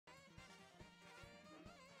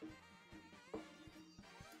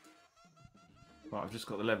Right, I've just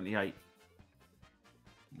got the 78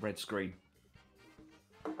 red screen.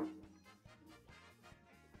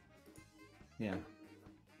 Yeah.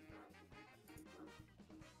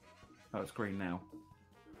 Oh, it's green now.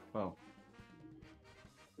 Well.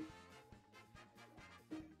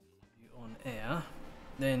 On air,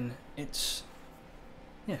 then it's...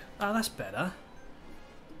 Yeah. Oh, that's better.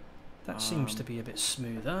 That seems to be a bit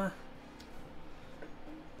smoother.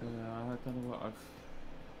 I don't know what I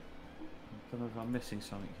don't know if I'm missing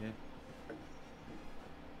something here.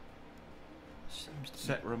 Seems to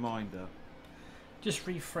Set reminder. Just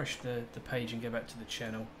refresh the page and go back to the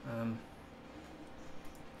channel.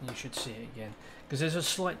 You should see it again because there's a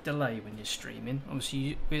slight delay when you're streaming.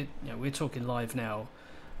 Obviously, we're talking live now,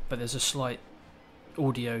 but there's a slight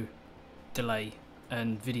audio delay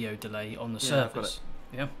and video delay on the servers.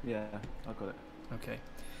 Yeah. Yeah, I got it. Okay.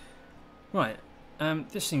 Right.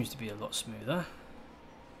 This seems to be a lot smoother.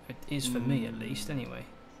 It is for me, at least. Anyway.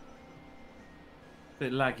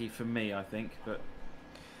 Bit laggy for me, I think, but.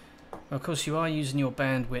 Well, of course, you are using your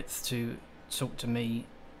bandwidth to talk to me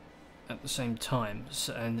at the same time,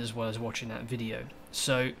 and as well as watching that video.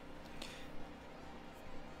 So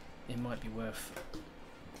it might be worth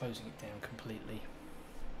closing it down completely.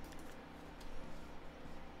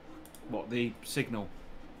 What, the signal?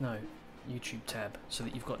 No, YouTube tab, so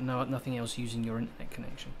that you've got nothing else using your internet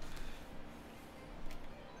connection.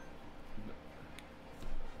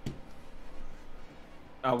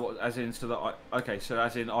 Oh, what, as in, so that I... Okay, so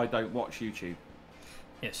as in I don't watch YouTube?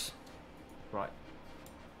 Yes. Right.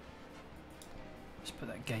 Let's put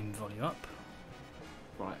that game volume up.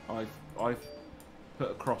 Right, I've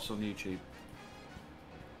put a cross on YouTube.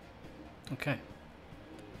 Okay.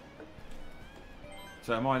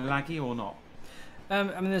 So am I laggy or not? I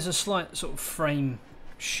mean, there's a slight sort of frame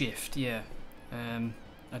shift, yeah.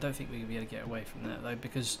 I don't think we're going to be able to get away from that, though,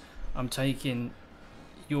 because I'm taking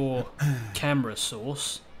your camera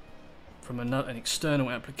source from an external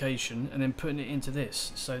application and then putting it into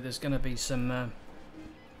this. So there's going to be some,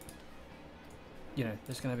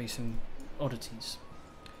 there's going to be some oddities.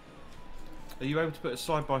 Are you able to put a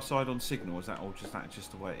side-by-side on Signal, is that, or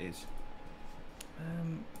just the way it is?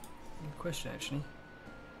 Good question, actually.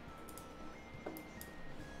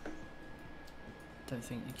 Don't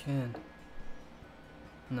think you can.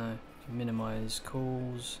 No, you can minimise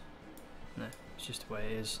calls. No, it's just the way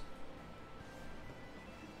it is.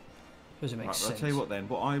 Doesn't make sense. I'll tell you what then.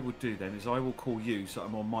 What I would do then is I will call you so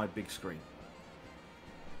I'm on my big screen.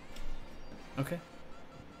 Okay.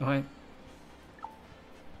 Alright.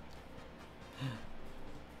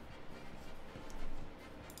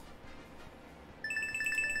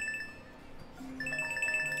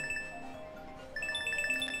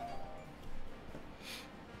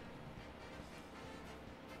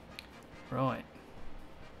 Right.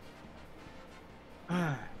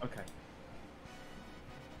 Okay.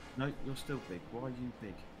 No, you're still big. Why are you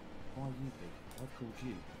big? Why are you big? I've called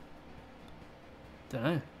you. Don't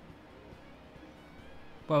know.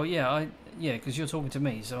 Well, yeah, because you're talking to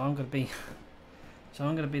me, so I'm going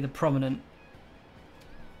to be the prominent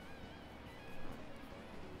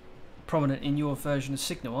in your version of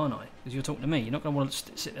Signal, aren't I? Because you're talking to me. You're not going to want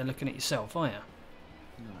to sit there looking at yourself, are you?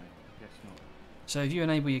 No, I guess not. So if you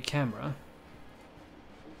enable your camera.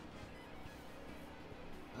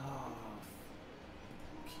 Oh,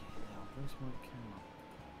 okay, now where's my camera?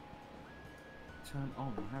 Turn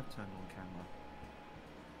on. I have turned on camera.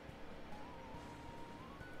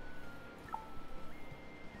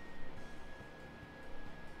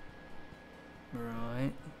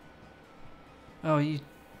 Right. Oh, you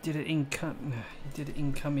did it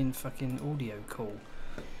incoming fucking audio call.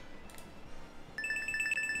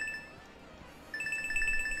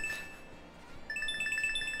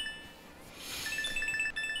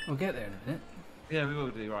 We'll get there in a minute. Yeah, we will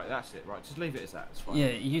do. Right, that's it. Right, just leave it as that. It's fine. Yeah,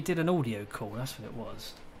 you did an audio call. That's what it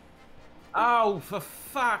was. Oh, for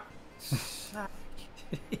fuck's sake!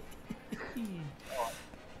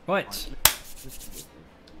 Right.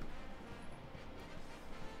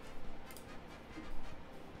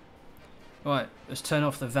 Right, let's turn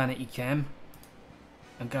off the vanity cam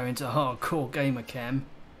and go into hardcore gamer cam.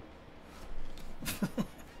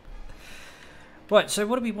 Right, so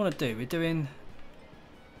what do we want to do? We're doing...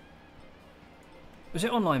 Was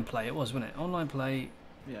it online play? It was, wasn't it? Online play,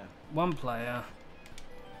 Yeah. one player,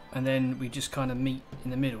 and then we just kind of meet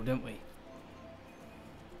in the middle, don't we?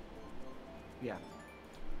 Yeah.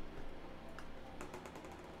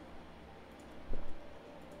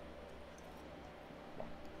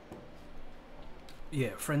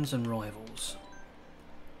 Yeah, friends and rivals.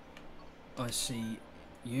 I see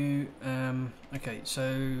you. Okay,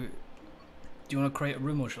 so do you want to create a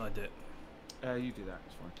room or shall I do it? You do that.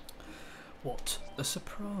 It's fine. What a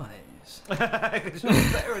surprise! It's not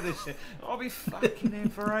better at this shit. I'll be fucking in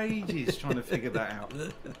for ages trying to figure that out.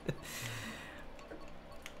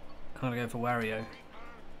 I'm gonna go for Wario.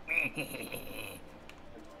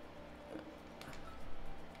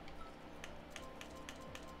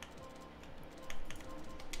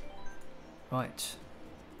 Right.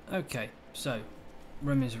 Okay. So,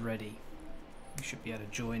 room is ready. You should be able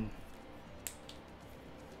to join.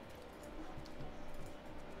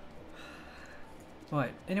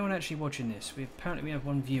 Right, anyone actually watching this? Apparently we have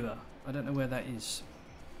one viewer. I don't know where that is.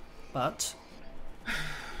 But...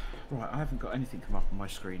 Right, I haven't got anything come up on my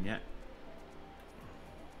screen yet.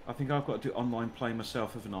 I think I've got to do online play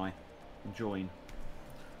myself, haven't I? And join.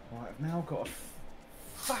 Right, I've now got a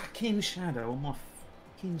fucking shadow on my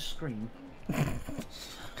fucking screen.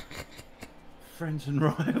 Friends and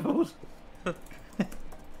rivals.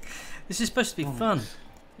 This is supposed to be fun.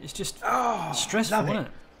 It's just stressful, isn't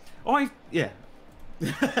it? Yeah.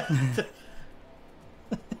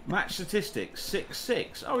 Match statistics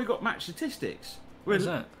 6-6. Oh, we got match statistics. Where's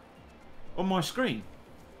that? On my screen.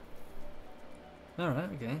 Alright,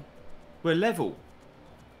 okay. We're level.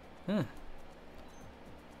 Yeah.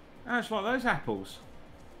 Oh, it's like those apples.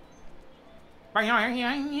 Right,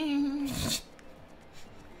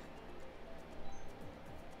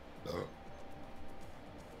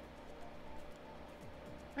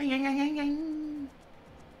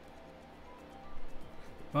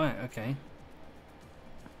 okay.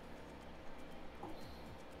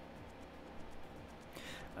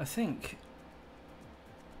 I think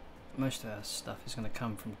most of our stuff is going to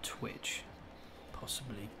come from Twitch.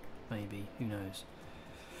 Possibly. Maybe. Who knows?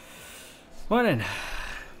 Well then.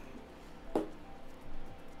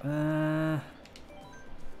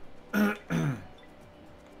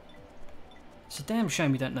 It's a damn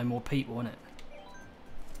shame we don't know more people, isn't it?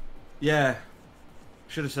 Yeah.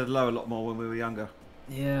 Should have said hello a lot more when we were younger.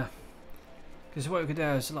 Yeah. Because what we could do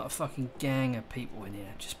is a lot of fucking gang of people in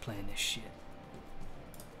here just playing this shit.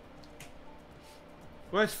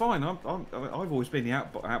 Well, it's fine. I've always been the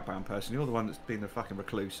outbound person. You're the one that's been the fucking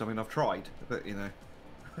recluse. I mean, I've tried, but you know.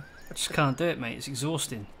 I just can't do it, mate. It's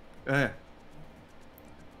exhausting. Yeah.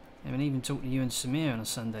 I mean, even talking to you and Samir on a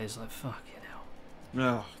Sunday is like, fucking hell.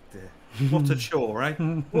 Oh, dear. What a chore, eh?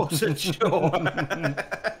 What a chore.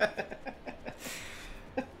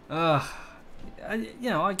 You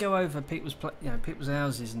know, I go over people's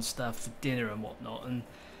houses and stuff for dinner and whatnot, and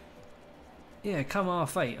yeah, come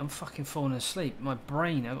 8:30, I'm fucking falling asleep. My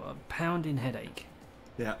brain, I've got a pounding headache.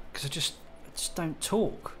 Yeah. Because I just don't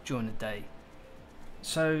talk during the day.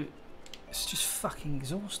 So, it's just fucking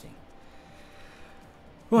exhausting.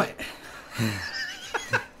 Right.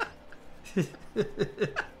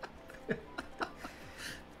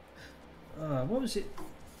 What was it?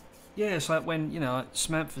 Yeah, it's like when, you know, like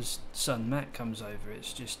Samantha's son Matt comes over,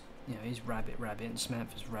 it's just, you know, he's rabbit and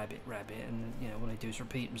Samantha's rabbit, and, you know, what they do is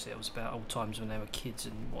repeat themselves about old times when they were kids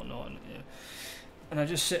and whatnot, and, you know, and I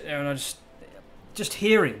just sit there and I just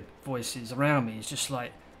hearing voices around me is just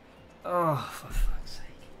like, oh, for fuck's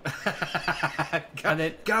sake.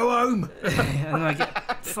 Go home! And then I get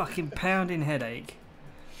a fucking pounding headache.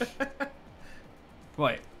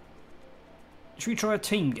 Right. Should we try a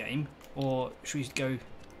team game, or should we go...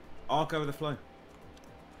 I'll go with the flow.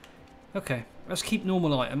 Okay, let's keep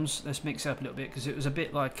normal items. Let's mix it up a little bit, because it was a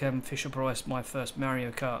bit like Fisher-Price, my first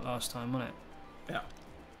Mario Kart last time, wasn't it? Yeah.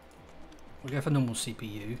 We'll go for normal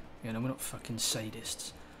CPU. You know, we're not fucking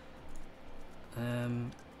sadists. So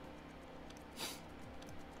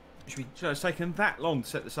it's taken that long to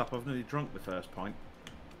set this up. I've nearly drunk the first pint.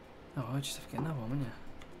 Oh, I just have to get another one, wouldn't you?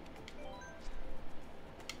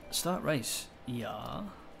 Start race. Yeah.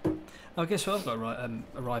 Oh, guess what I've got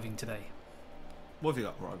arriving today? What have you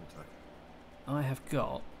got arriving today? I have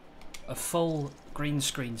got a full green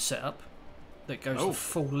screen setup that goes the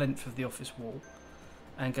full length of the office wall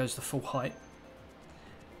and goes the full height.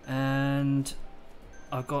 And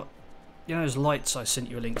I've got, you know, those lights I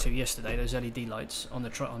sent you a link to yesterday, those LED lights on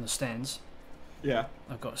the stands. Yeah.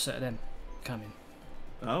 I've got a set of them coming.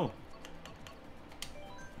 Oh.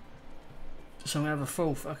 So I'm gonna have a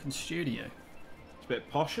full fucking studio. It's a bit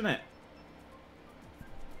posh, isn't it?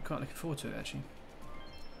 Quite looking forward to it, actually.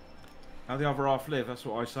 How the other half live, that's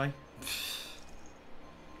what I say.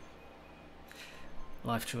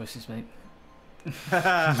 Life choices, mate.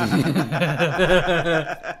 Yeah.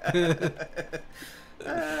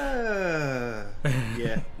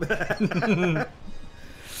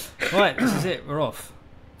 Right, this is it. We're off.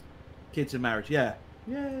 Kids and marriage, yeah.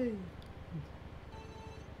 Yay.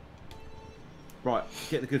 Right,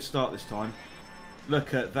 get the good start this time.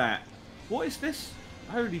 Look at that. What is this?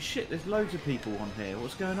 Holy shit! There's loads of people on here.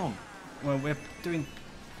 What's going on? Well, we're doing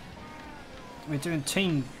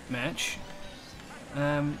team match. The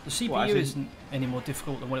CPU What, as in- isn't any more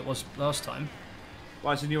difficult than what it was last time.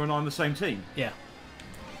 Why, so you and I on the same team? Yeah.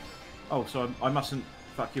 Oh, so I mustn't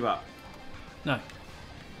fuck you up. No. Oh,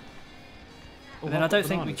 But then I I've don't got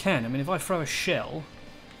think we bananas. can. I mean, if I throw a shell,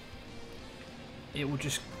 it will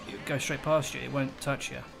go straight past you. It won't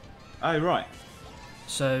touch you. Oh, right.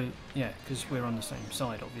 So yeah, because we're on the same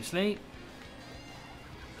side, obviously.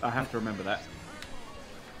 I have to remember that.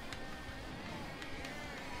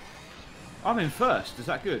 I'm in first. Is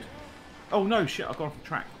that good? Oh no, shit! I got off the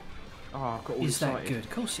track. Oh, I got all Is excited. that good? Of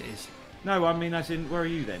course it is. No, I mean as in, where are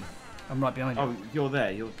you then? I'm right behind you. Oh, you're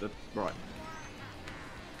there. You're the right.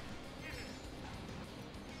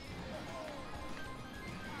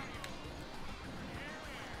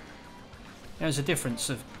 There's a difference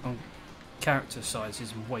on character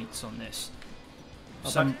sizes and weights on this. Oh,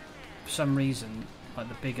 For some reason, like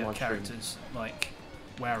the bigger Widescreen. characters, like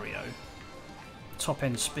Wario, top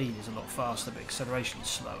end speed is a lot faster, but acceleration is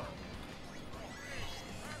slower.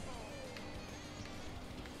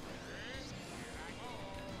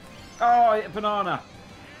 Oh, yeah, banana!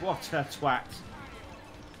 What a twat!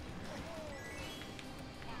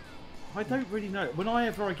 I don't really know.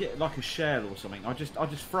 Whenever I get like a shell or something, I just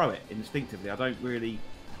throw it instinctively. I don't really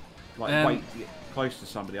like wait to get close to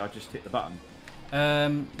somebody. I just hit the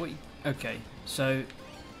button. Okay, so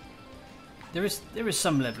there is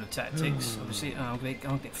some level of tactics. Obviously, I'll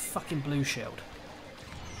get fucking blue shelled.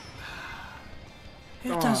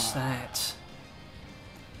 Who does that?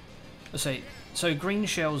 Let's say, so green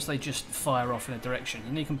shells, they just fire off in a direction,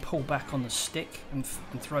 and you can pull back on the stick and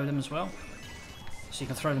throw them as well. So you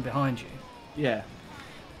can throw them behind you. Yeah.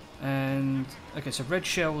 And okay, so red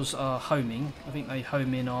shells are homing. I think they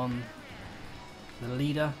home in on the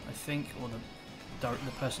leader, I think, or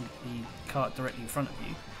the person, the cart directly in front of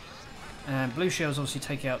you. And blue shells obviously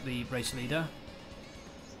take out the race leader.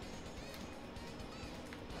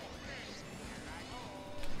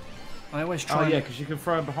 I always try. Oh yeah, because you can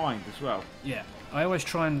throw them behind as well. Yeah, I always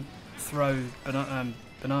try and throw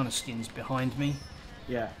banana skins behind me.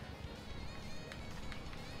 Yeah.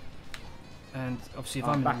 And obviously, if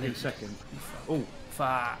I'm I'm back in the in lead, second. oh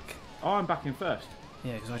fuck! Oh, I'm back in first.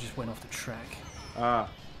 Yeah, because I just went off the track. Ah.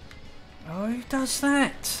 Oh, who does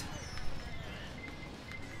that?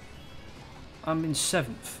 I'm in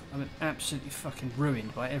 7th. I'm absolutely fucking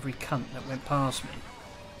ruined by every cunt that went past me.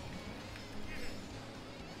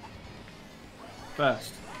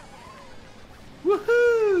 First.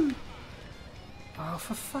 Woohoo! Oh,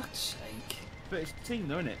 for fuck's sake. But it's a team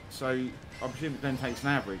though, isn't it? So I presume it then takes an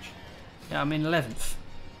average. Yeah, I'm in 11th.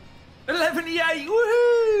 11-8!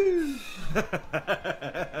 Woohoo!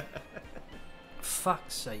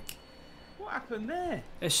 Fuck's sake. What happened there?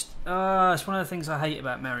 It's one of the things I hate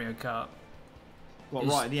about Mario Kart. Well,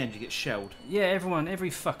 right at the end you get shelled. Yeah, every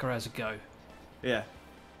fucker has a go. Yeah.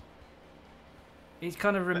 It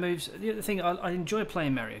kind of removes... The other thing, I enjoy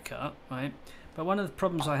playing Mario Kart, right? But one of the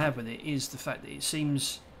problems I have with it is the fact that it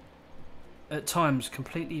seems, at times,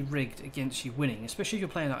 completely rigged against you winning, especially if you're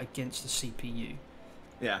playing that against the CPU.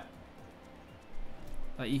 Yeah.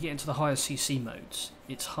 Like, you get into the higher CC modes,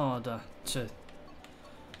 it's harder to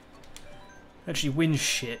actually win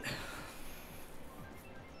shit.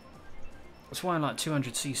 That's why I like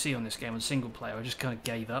 200cc on this game on single player. I just kind of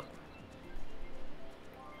gave up.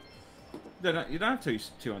 You don't have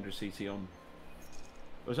 200cc on.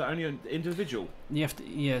 Or is that only an individual? You have to,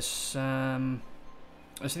 yes. I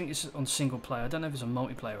think it's on single player. I don't know if it's on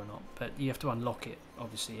multiplayer or not, but you have to unlock it.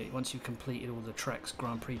 Obviously, once you've completed all the tracks,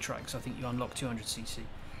 Grand Prix tracks, I think you unlock 200cc.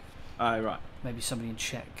 Oh right. Maybe somebody in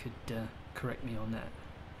chat could correct me on that.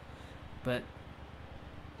 But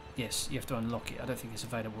yes, you have to unlock it. I don't think it's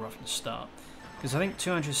available right from the start, because I think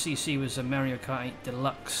 200cc was a Mario Kart 8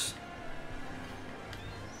 Deluxe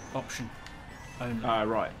option only. Oh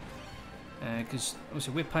right. Because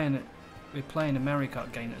obviously we're playing a Mario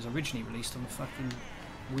Kart game that was originally released on the fucking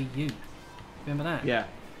Wii U. Remember that? Yeah.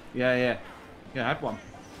 Yeah. I had one.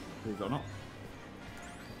 Believe it or not.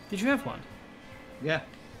 Did you have one? Yeah.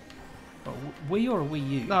 Well, Wii or a Wii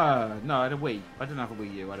U? No, I had a Wii. I didn't have a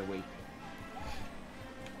Wii U. I had a Wii.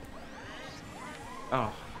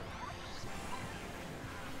 Oh.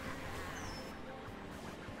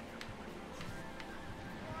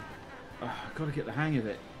 I've got to get the hang of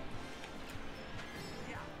it.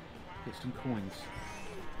 Get some coins.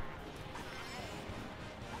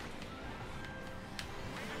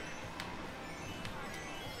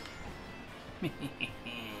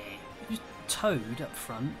 You Toad up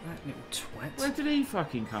front. That little twat. Where did he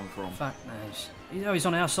fucking come from? Fuck knows. Oh, he's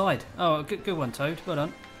on our side. Oh, good one, Toad. Well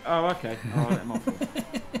done. Oh, okay. I'll let him off.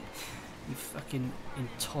 You fucking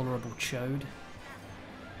intolerable chode.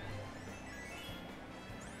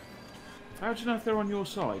 How do you know if they're on your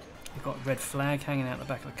side? You've got a red flag hanging out the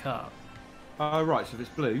back of the car. Oh, right. So if it's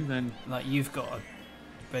blue, then... Like you've got a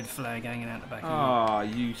red flag hanging out the back of you. Ah,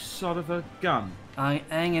 you son of a gun.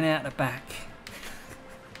 Hanging out the back.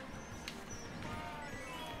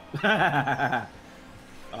 Oh, I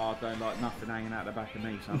don't like nothing hanging out the back of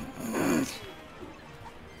me, son.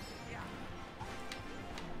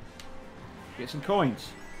 Get some coins.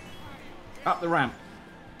 Up the ramp.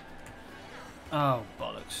 Oh,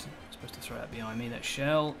 bollocks. I'm supposed to throw that behind me, that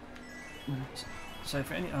shell. So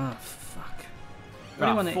for any... Oh, fuck. For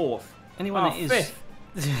anyone that, fourth. anyone that is... Fifth.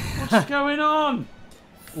 What's going on?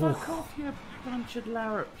 Fuck off, you bunch of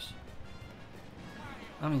larrups.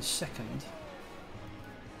 I'm in second.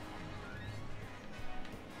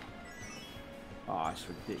 Oh, it's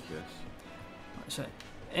ridiculous. Right, so,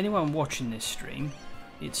 anyone watching this stream,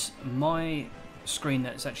 it's my screen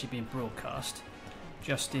that's actually being broadcast.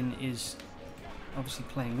 Justin is obviously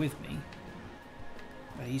playing with me.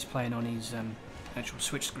 He's playing on his actual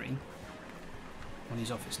Switch screen on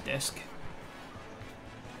his office desk.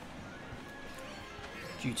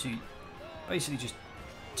 Due to basically just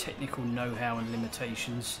technical know-how and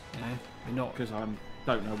limitations, you know, we're not... Because I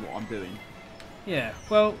don't know what I'm doing. Yeah,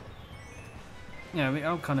 well, you know,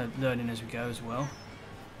 I'm kind of learning as we go as well.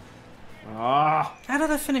 Ah! How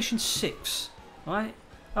did I finish in 6th? Right?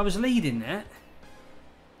 I was leading that.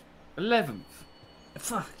 11th.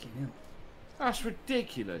 Fucking hell. That's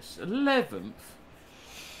ridiculous. 11th.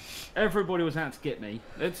 Everybody was out to get me.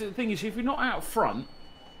 The thing is, if you're not out front,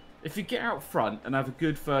 if you get out front and have a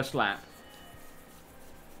good first lap,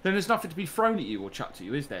 then there's nothing to be thrown at you or chucked at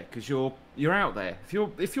you, is there? Because you're out there.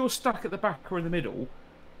 If you're stuck at the back or in the middle,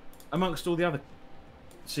 amongst all the other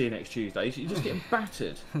See You Next Tuesdays, you're just getting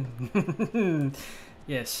battered.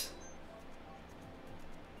 Yes.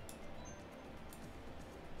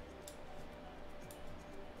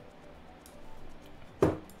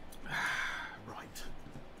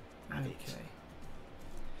 Okay.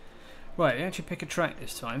 Right, we actually pick a track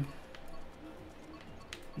this time.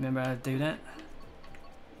 Remember how to do that?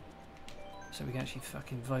 So we can actually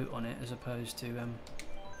fucking vote on it as opposed to it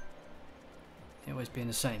always being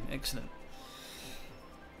the same. Excellent.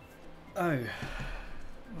 Oh.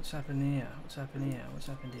 What's happened here? What's happened here? What's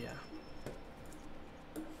happened here?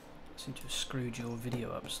 I seem to have screwed your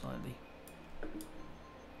video up slightly.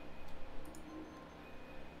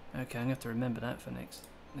 Okay, I'm going to have to remember that for next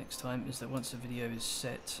time, is that once the video is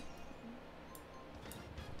set...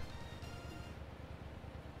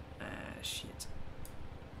 Ah, shit.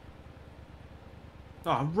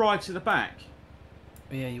 Oh, right to the back.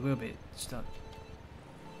 But yeah, you will be stuck.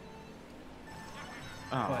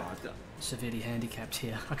 Oh, Quite severely handicapped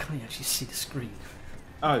here. I can't actually see the screen.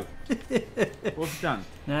 oh. What's it done?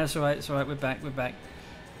 No, it's alright, we're back.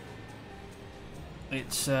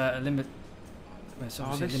 It's a limit... It's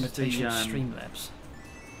obviously a limitation of Streamlabs.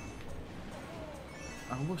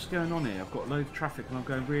 Oh, what's going on here? I've got loads of traffic and I'm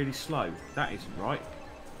going really slow. That isn't right.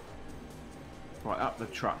 Right, up the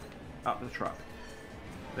truck. Up the truck.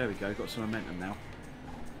 There we go, got some momentum now.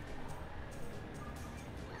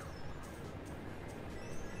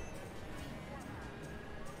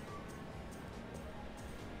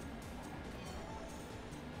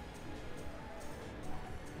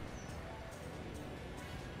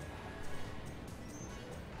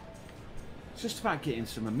 It's just about getting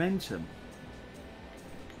some momentum.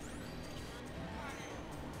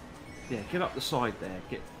 Yeah, get up the side there.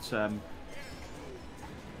 Get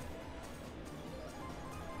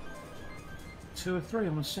 2 or 3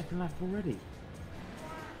 on the second lap already.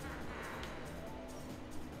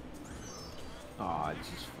 Ah, oh, it's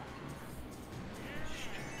just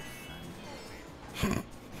fucking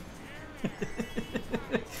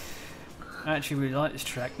stupid. I actually really like this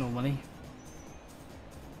track normally.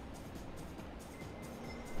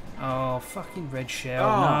 Oh, fucking red shell,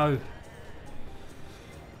 no.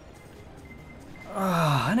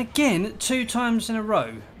 Ah, and again, 2 times in a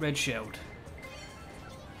row, red shelled.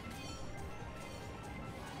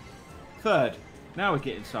 3rd. Now we're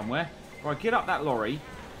getting somewhere. Right, get up that lorry.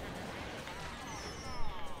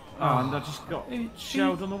 Oh, and I just got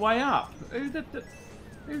shelled on the way up. Who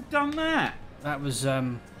done that? That was,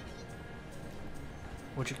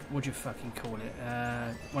 what'd you fucking call it?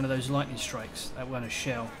 One of those lightning strikes. That wasn't a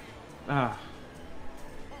shell. Ah.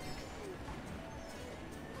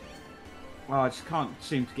 Well, I just can't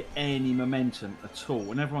seem to get any momentum at all.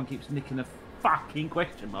 And everyone keeps nicking a fucking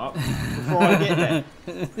question mark before I get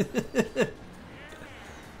there.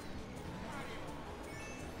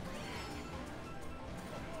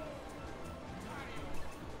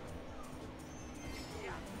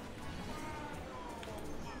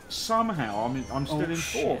 Somehow I'm still in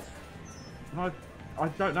fourth. And I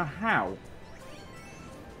don't know how.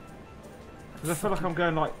 Because I feel like I'm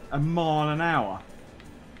going like a mile an hour.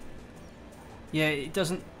 Yeah, it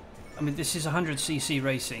doesn't... I mean, this is 100cc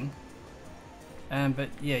racing. But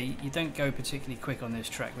yeah, you don't go particularly quick on this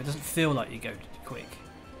track. It doesn't feel like you go quick.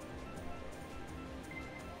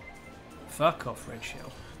 Fuck off, Red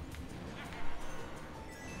Shell.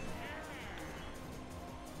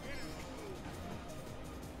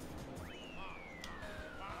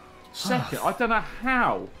 Second, I don't know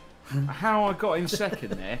how I got in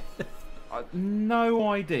second there. No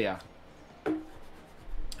idea.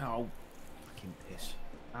 Oh, fucking piss.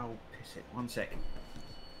 Oh, piss it. 1 second.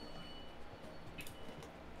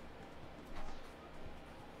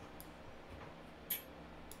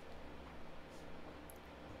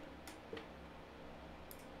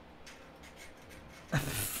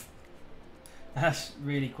 That's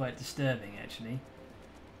really quite disturbing, actually.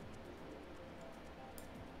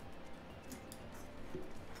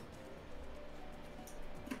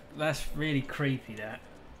 That's really creepy, that.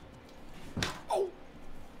 Oh!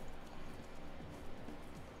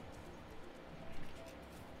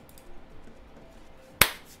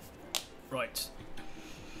 Right.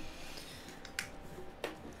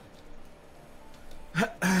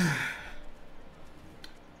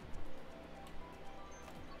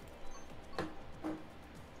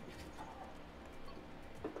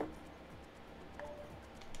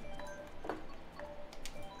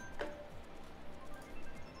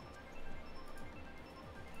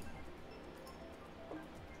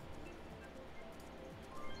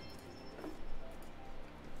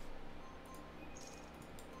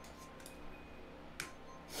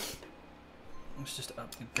 Let's just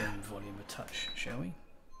up the game volume a touch, shall we?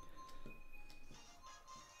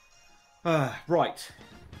 Right.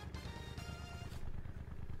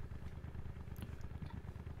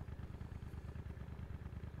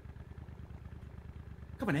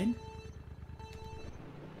 Coming in.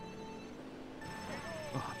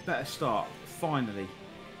 Oh, better start. Finally.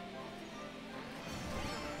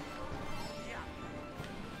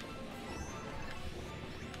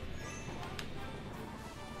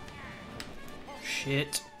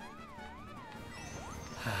 Shit.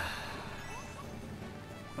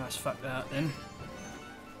 Let's fuck that then.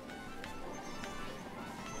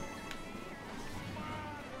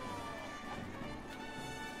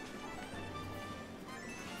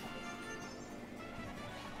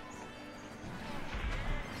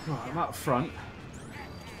 Right, I'm up front.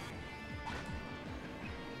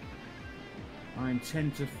 I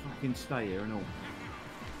intend to fucking stay here and all.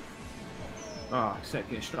 Ah, except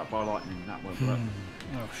getting struck by lightning, that won't work.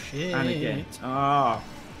 Oh shit. And again. Ah.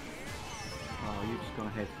 Oh, you've just gone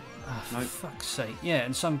ahead. Oh, for Nope. fuck's sake. Yeah,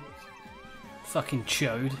 and some fucking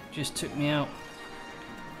chode just took me out.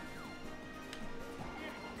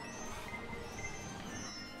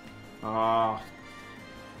 Ah.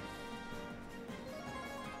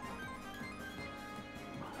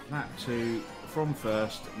 That two from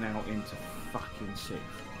first, now into fucking sixth.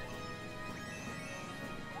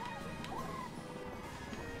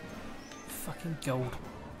 Fucking gold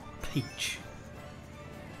peach.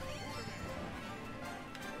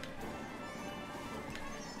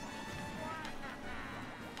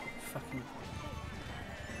 Fucking...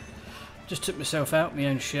 Just took myself out, my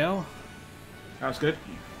own shell. That was good.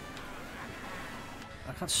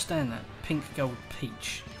 I can't stand that pink gold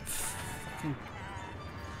peach. Fucking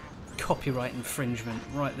copyright infringement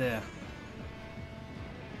right there.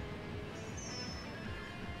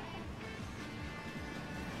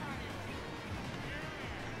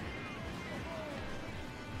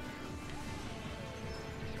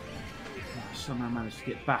 Somehow managed to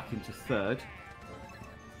get back into third.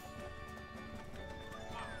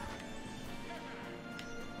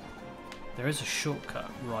 There is a shortcut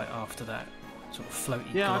right after that sort of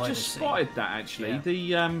floaty Yeah, I glider just scene. spotted that actually.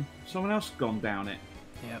 Yeah. The someone else gone down it.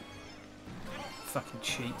 Yep. Fucking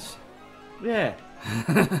cheats. Yeah.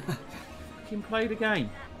 Fucking play the game.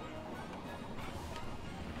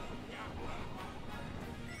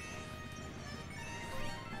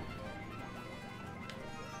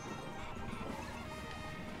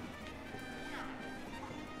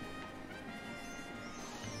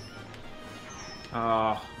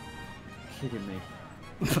 Ah, kidding me.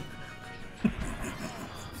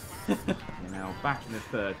 Now back in the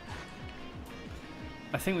third.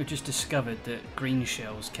 I think we've just discovered that green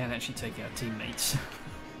shells can actually take out teammates.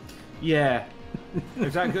 Yeah,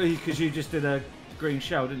 exactly, because you just did a green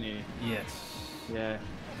shell, didn't you? Yes. Yeah.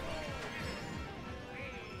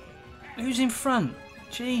 Who's in front?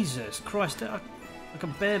 Jesus Christ, I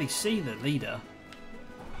can barely see the leader.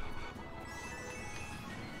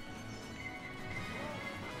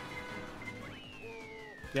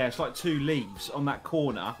 Yeah, it's like 2 leaves on that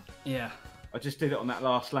corner. Yeah. I just did it on that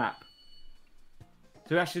last lap.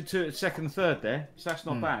 So actually 2 at second and third there, so that's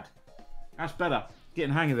not bad. That's better. Getting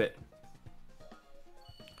the hang of it.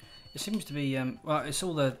 It seems to be, well, it's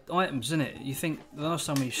all the items, isn't it? You think the last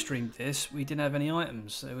time we streamed this, we didn't have any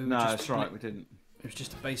items. So we were No, just that's right, we didn't. It was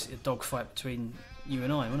just basically a dogfight between you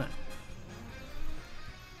and I, wasn't it?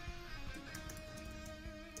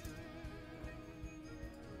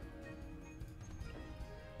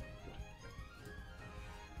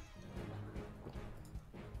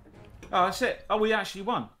 Oh, that's it. Oh, we actually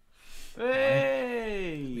won.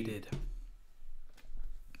 Hey! We did.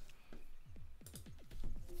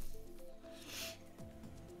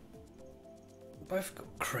 Both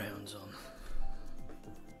got crowns on.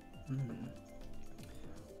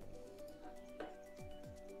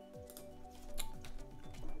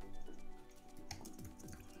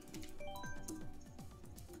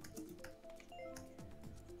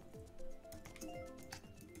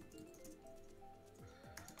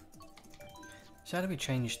 So how do we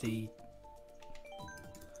change the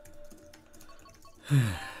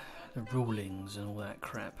the rulings and all that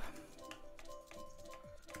crap?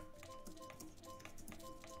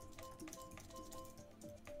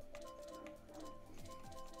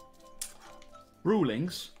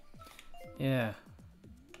 Rulings? Yeah.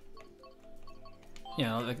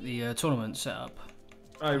 Yeah, like the tournament setup.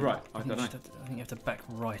 Oh, right. I think don't know. I think you have to back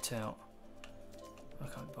right out. I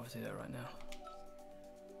can't bother to do that right now.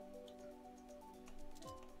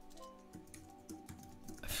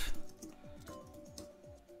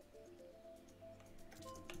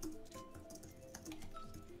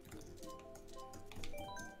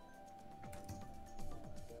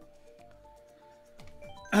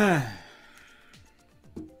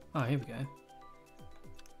 Oh, here we go.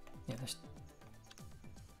 Yeah,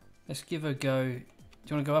 let's give a go. Do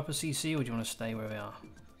you want to go up a CC or do you want to stay where we are?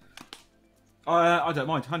 I don't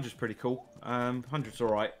mind. 100's pretty cool. 100's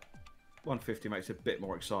alright. 150 makes it a bit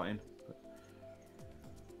more exciting. But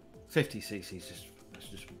 50 cc's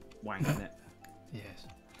just wanking it. Yes.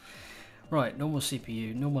 Right, normal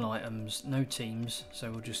CPU, normal items, no teams,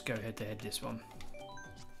 so we'll just go head to head this one.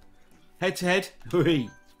 Head to head. Whee!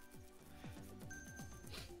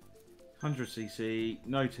 100cc,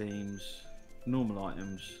 no teams, normal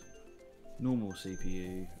items, normal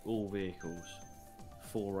CPU, all vehicles,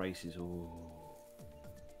 4 races. Oh,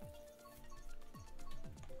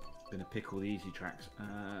 gonna pick all the easy tracks.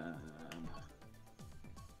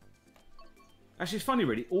 Actually, it's funny,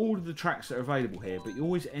 really. All of the tracks that are available here, but you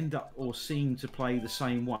always end up or seem to play the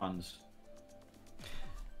same ones.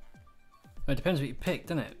 Well, it depends what you pick,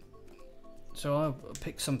 doesn't it? So I'll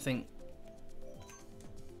pick something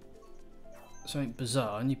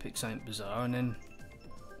bizarre, and you pick something bizarre, and then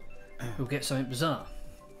we'll get something bizarre.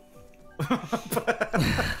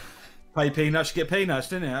 Pay peanuts, you get peanuts,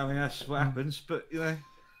 didn't it? I mean, that's what happens. But you know,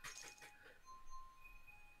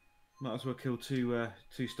 might as well kill two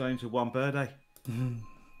stones with one bird, eh?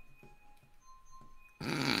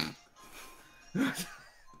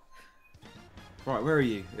 Right, where are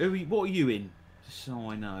you? What are you in? Just so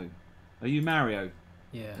I know. Are you Mario?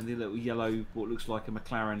 Yeah. And the little yellow, what looks like a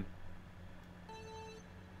McLaren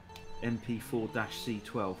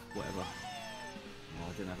MP4-C12, whatever. Oh,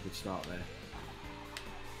 I didn't have a good start there.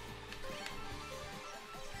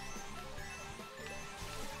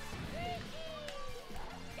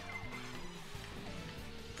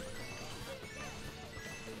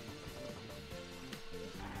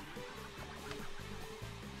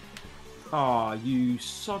 Ah, you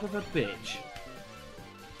son of a bitch.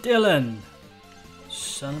 Dylan!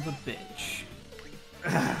 Son of a bitch.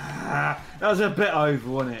 That was a bit over,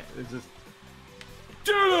 wasn't it? It's just...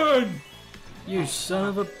 Dylan! You son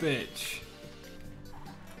of a bitch.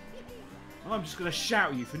 I'm just going to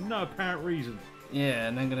shout at you for no apparent reason. Yeah,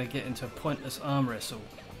 and then gonna get into a pointless arm wrestle.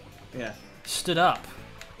 Yeah. Stood up.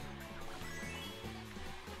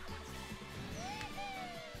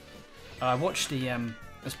 I watched the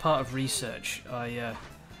as part of research. I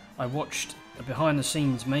watched a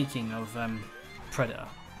behind-the-scenes making of Predator,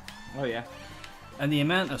 Oh, yeah. and the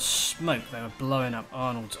amount of smoke they were blowing up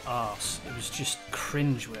Arnold's arse, it was just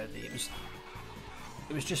cringeworthy.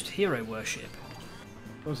 It was just hero worship.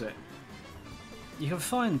 Was it? You can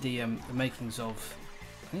find the makings of.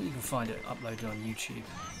 I think you can find it uploaded on YouTube.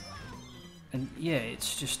 And yeah,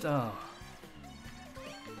 it's just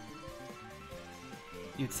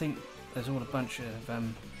you'd think there's all a bunch of Do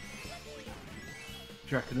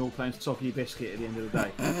you reckon all playing Soggy Biscuit at the end of the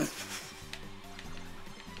day?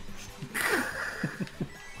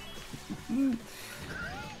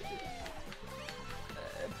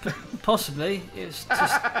 Possibly. It's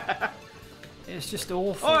just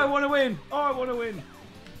awful. Oh, I want to win! Oh, I want to win!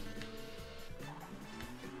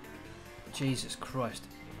 Jesus Christ.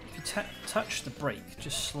 If you touch the brake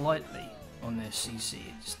just slightly on this CC,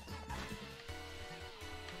 it's...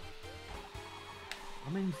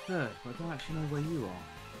 I'm in third, but I don't actually know where you are.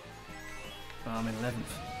 Well, I'm in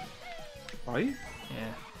 11th. Are you?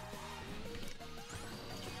 Yeah.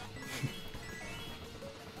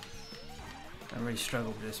 I really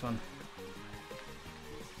struggled with this one.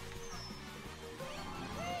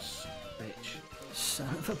 Bitch. Son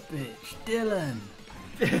of a bitch. Dylan!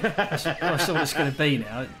 That's all it's going to be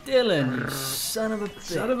now. Dylan, you son of a bitch.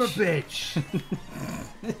 Son of a bitch!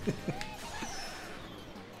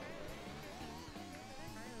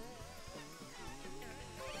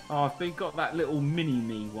 Oh, I've got that little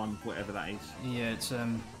mini-me one, whatever that is. Yeah, it's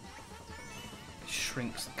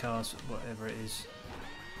shrinks the cars, whatever it is.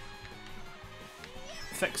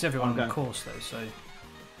 Affects everyone on the course though, so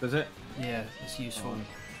Does it? yeah, it's useful.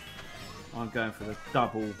 I'm going for the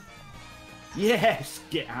double. Yes!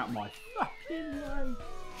 Get out my fucking way!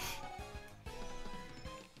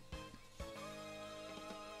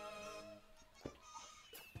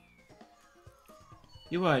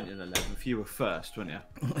 You weren't in 11th, you were first, weren't you?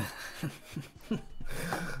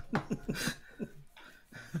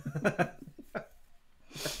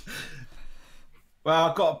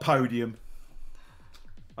 Well, I got a podium.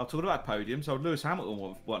 I'll talk about podiums. So Lewis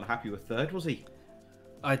Hamilton wasn't happy with third, was he?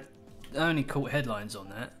 I only caught headlines on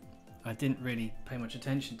that. I didn't really pay much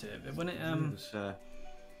attention to it, but when it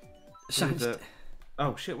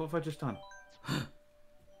oh shit! What have I just done?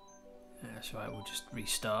 Yeah, that's right. We'll just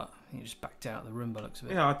restart. You just backed out of the room by the looks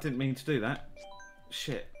of it. Yeah, I didn't mean to do that.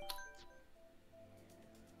 Shit.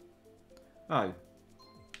 Oh.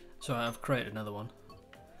 So I've created another one.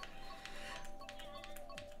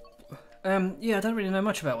 Yeah, I don't really know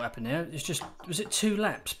much about what happened there. It's just, was it 2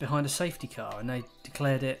 laps behind a safety car and they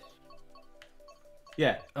declared it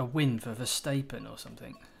Yeah. a win for Verstappen or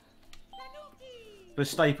something?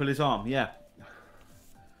 Verstappen his arm, yeah.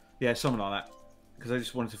 Yeah, something like that. Because they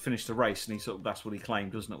just wanted to finish the race, and that's what he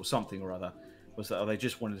claimed, wasn't it? Or something or other. Was that they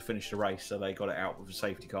just wanted to finish the race, so they got it out with a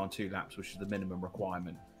safety car in 2 laps, which is the minimum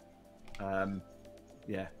requirement.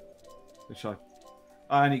 Yeah. Which I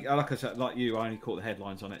only, like I said, like you, I only caught the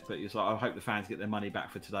headlines on it, but it's like, I hope the fans get their money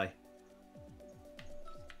back for today.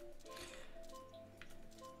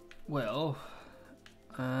 Well,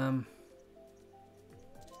 yeah,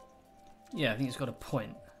 I think it's got a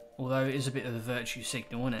point. Although it is a bit of a virtue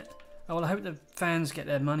signal, isn't it? Oh, well, I hope the fans get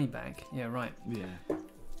their money back. Yeah, right. Yeah.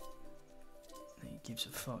 He gives a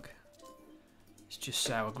fuck. It's just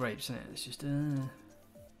sour grapes, isn't it? It's just,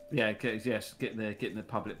 Yeah, yes, getting the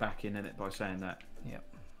public back in it by saying that. Yep.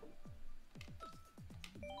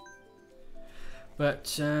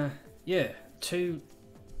 But yeah, two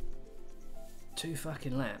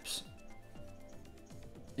fucking laps.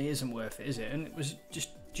 It isn't worth it, is it? And it was just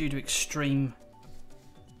due to extreme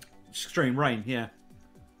rain. Yeah.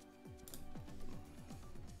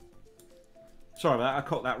 Sorry about that. I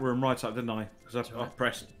caught that room right up, didn't I? Because I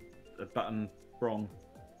pressed the button wrong,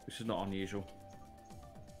 which is not unusual.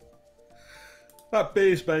 That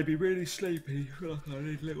beer's made me really sleepy. I feel like I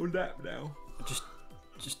need a little nap now.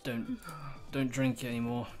 Just don't drink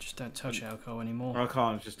anymore. Just don't touch alcohol anymore. I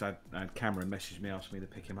can't. Just had Cameron message me asking me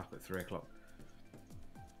to pick him up at 3 o'clock.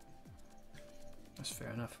 That's fair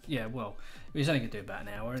enough. Yeah, well, he's only going to do about an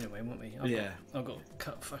hour anyway, won't we? I've got to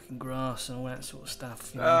cut fucking grass and all that sort of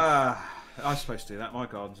stuff. You know? I was supposed to do that. My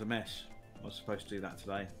garden's a mess. I was supposed to do that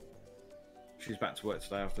today. She's back to work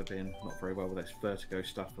today after being not very well with this vertigo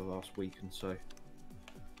stuff for the last week, and so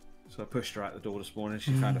I pushed her out the door this morning.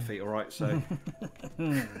 She found her feet all right, so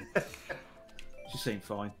she seemed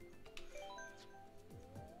fine.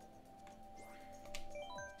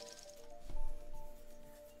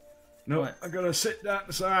 No, right. I'm gonna sit down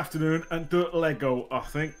this afternoon and do Lego, I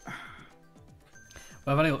think.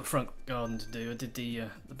 Well, I've only got the front garden to do. I did the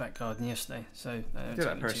back garden yesterday, so you do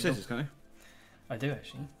that pair of scissors, can't you? I do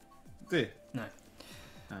actually. Do you? No.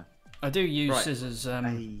 Oh. I do use scissors. A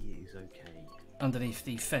is okay. Underneath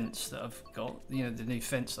the fence that I've got, you know, the new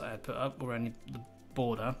fence that I had put up around the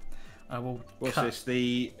border, I will. What's this?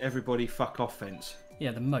 The everybody fuck off fence.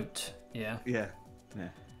 Yeah, the moat. Yeah. Yeah.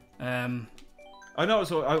 I know.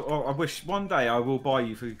 So I wish one day I will buy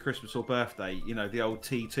you for your Christmas or birthday. You know, the old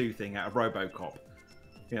T2 thing out of RoboCop.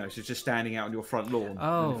 You know, so just standing out on your front lawn.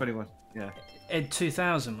 Oh. And if anyone, yeah. Ed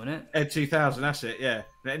 2000, wasn't it? Ed 2000, that's it, yeah.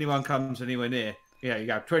 If anyone comes anywhere near, yeah, you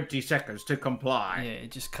got 20 seconds to comply. Yeah,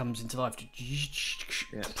 it just comes into life.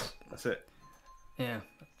 Yeah, that's it. Yeah.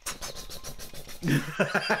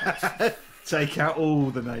 Take out all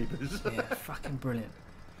the neighbours. Yeah, fucking brilliant.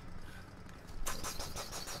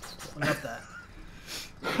 I love that.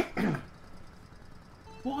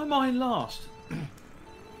 Why am I in last?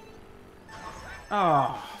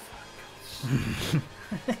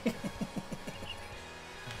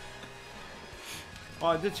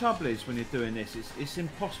 Oh, the trouble is when you're doing this, it's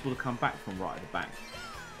impossible to come back from right at the back.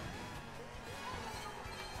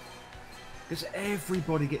 Because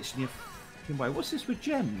everybody gets in your fucking way. What's this with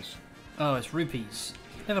gems? Oh, it's rupees.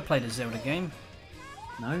 Never played a Zelda game.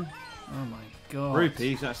 No? Oh my god.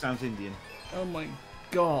 Rupees? That sounds Indian. Oh my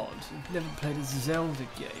god. You've never played a Zelda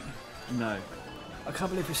game. No. I can't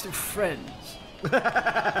believe we're still friends.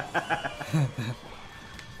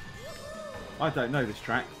 I don't know this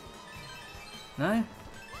track. No?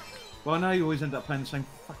 Well, I know you always end up playing the same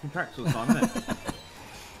fucking tracks all the time, innit?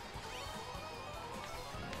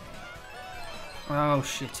 Oh,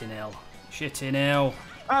 shit in hell. Shit in hell.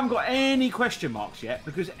 I haven't got any question marks yet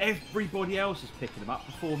because everybody else is picking them up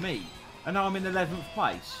before me. And now I'm in 11th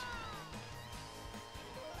place.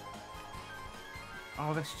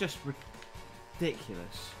 Oh, that's just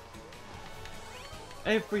ridiculous.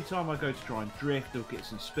 Every time I go to try and drift or get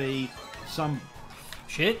some speed, some...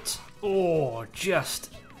 Shit. Oh, just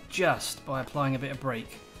by applying a bit of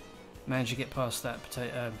brake. Managed to get past that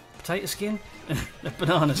potato skin? The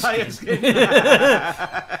banana skin.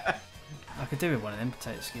 I could do with one of them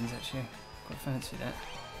potato skins, actually. Quite fancy that.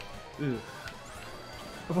 Ugh.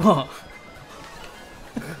 What?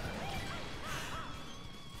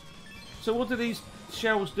 So what do these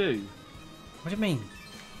shells do? What do you mean?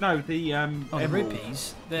 No, the Oh, the emerald.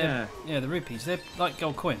 rupees. They're, yeah, the rupees. They're like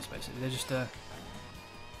gold coins, basically. They're just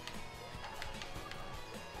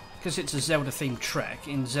because it's a Zelda-themed track.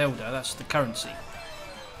 In Zelda, that's the currency.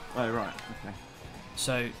 Oh, right. Okay.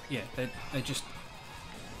 So yeah, they just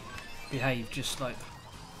behave just like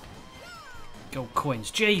gold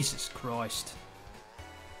coins. Jesus Christ!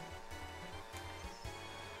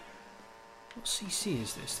 What CC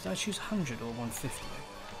is this? Did I choose 100 or 150?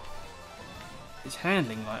 It's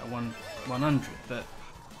handling like a 100, but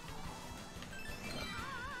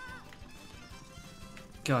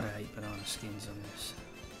God, I hate banana skins on this.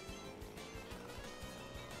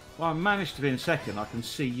 Well, I managed to be in second. I can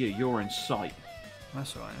see you. You're in sight.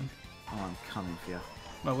 That's all right. Then. Oh, I'm coming for you.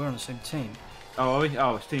 Well, we're on the same team. Oh, are we?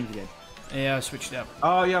 Oh, it's teams again. Yeah, I switched it up.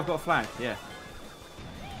 Oh, yeah, I've got a flag. Yeah.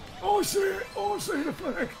 Oh, I see it. Oh, I see the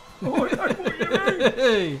flag. Oh, I know what you mean.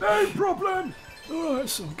 Hey! No problem. Alright,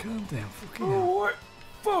 son, calm down. Fucking hell. Oh, what?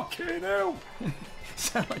 Fucking hell.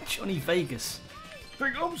 Sound like Johnny Vegas.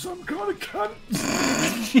 Think I'm some kind of cunt.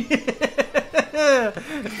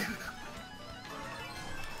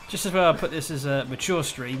 Just as well I put this as a mature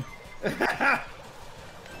stream. Not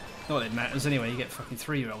that it matters anyway, you get fucking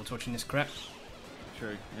 3-year-olds watching this crap.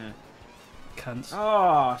 True, yeah. Cunts.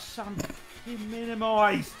 Oh, something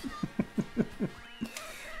minimised.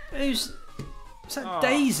 Was that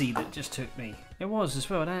Daisy that just took me? It was as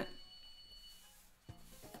well, that.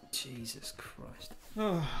 Jesus Christ.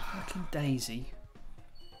 Fucking Daisy.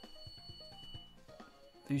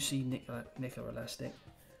 Lucy Nicola Elastic.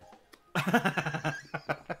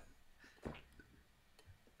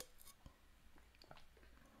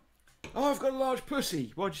 Oh, I've got a large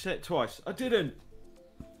pussy. Why'd you say it twice? I didn't.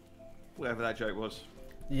 Whatever that joke was.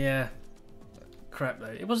 Yeah. Crap though.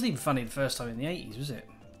 It wasn't even funny the first time in the 80s, was it?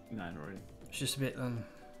 No, not really. It's just a bit,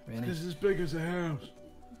 really. This is as big as a house.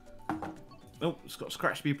 Oh, it's got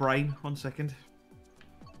scratched my brain. 1 second.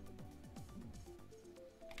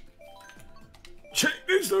 Check,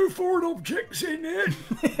 there's no foreign objects in it.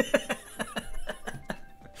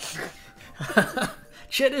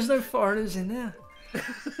 Check, there's no foreigners in there.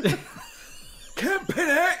 Can't pin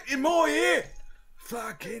it in my ear.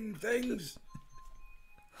 Fucking things.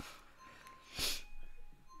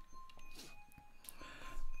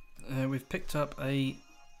 We've picked up a...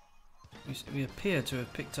 We appear to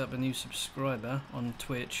have picked up a new subscriber on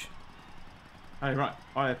Twitch. Oh, right.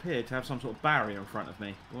 I appear to have some sort of barrier in front of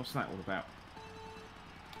me. What's that all about?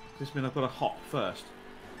 Does this mean I've got to hop first?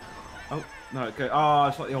 Oh, no, it goes... Oh,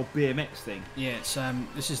 it's like the old BMX thing. Yeah, it's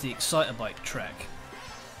this is the Exciterbike track.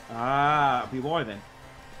 Ah, that'll be why then.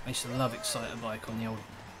 I used to love Exciterbike on the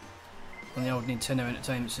old Nintendo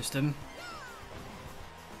Entertainment System.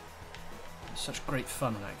 Such great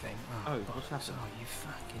fun in that game. Oh, what's happened? Oh, you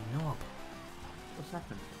fucking knob. What's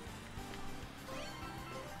happened?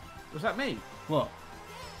 Was that me? What?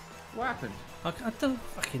 What happened? I don't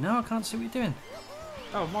fucking know. I can't see what you're doing.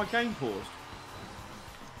 Oh, my game paused.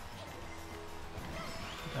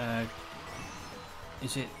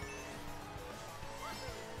 Is it?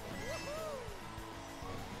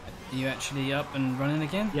 Are you actually up and running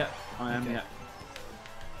again? Yep, I am. Okay. Yep.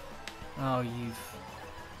 Oh, you've...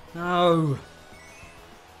 No!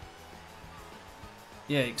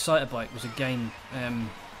 Yeah, Excitebike was a game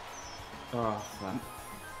Oh, fuck.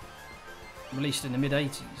 released in the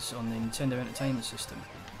mid-80s on the Nintendo Entertainment System.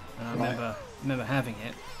 And I remember having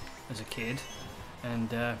it as a kid.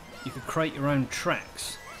 And you could create your own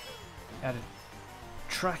tracks. It had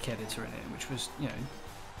a track editor in it, which was, you know,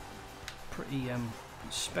 pretty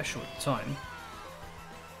special at the time.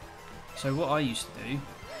 So what I used to do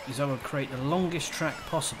is I would create the longest track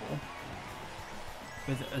possible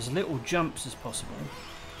with as little jumps as possible,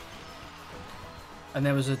 and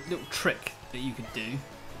there was a little trick that you could do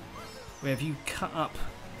where if you cut up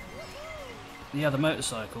the other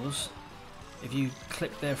motorcycles, if you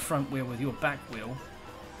clip their front wheel with your back wheel,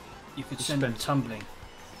 you could send them tumbling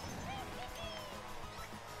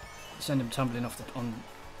off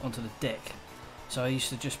onto the deck. So I used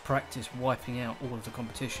to just practice wiping out all of the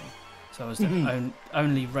competition. So I was the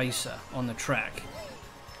only racer on the track.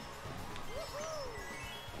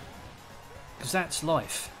 Because that's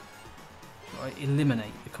life. Right?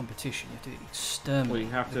 Eliminate the competition. You have to exterminate Well, you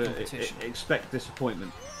have the to competition. expect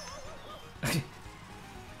disappointment.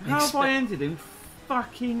 How have I ended in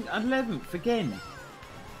fucking 11th again?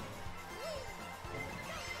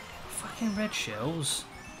 Fucking red shells.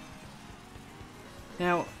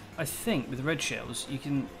 Now, I think with the red shells, you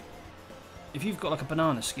can... If you've got like a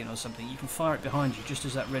banana skin or something, you can fire it behind you just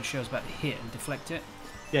as that red shell's about to hit and deflect it.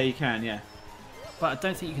 Yeah, you can, yeah. But I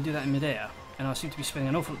don't think you can do that in midair. And I seem to be spending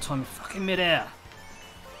an awful lot of time in fucking midair.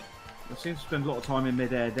 I seem to spend a lot of time in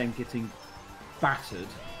midair, then getting battered.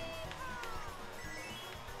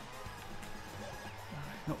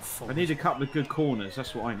 Not forward. I need a couple of good corners,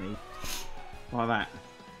 that's what I need. Like that.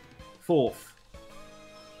 4th.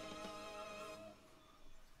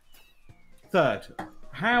 3rd.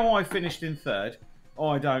 How I finished in 3rd,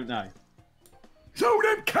 I don't know. So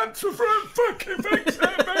them cancer fruit fucking things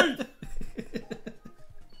at me!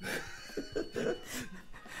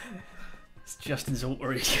 It's Justin's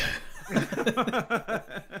alter ego.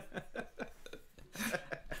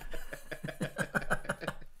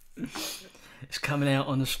 It's coming out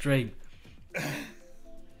on the stream.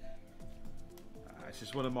 It's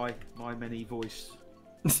just one of my many voice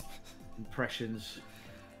impressions.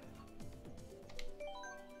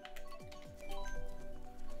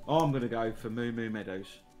 I'm going to go for Moo Moo Meadows,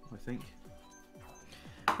 I think.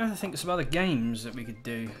 I think some other games that we could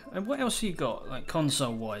do. And what else have you got, like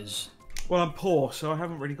console-wise? Well, I'm poor, so I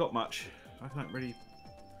haven't really got much. I don't really...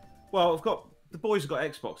 Well, I've got... The boys have got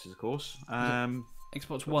Xboxes, of course.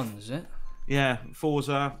 Xbox One, is it? Yeah,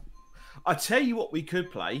 Forza. I tell you what we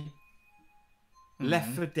could play.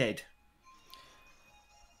 Left 4 Dead.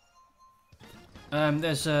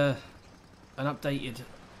 There's an updated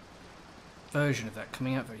version of that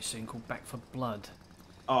coming out very soon called Back 4 Blood.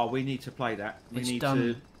 Oh, we need to play that. We need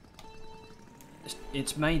to...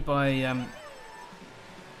 It's made by...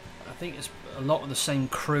 I think it's a lot of the same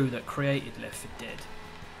crew that created Left 4 Dead.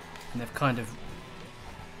 And they've kind of,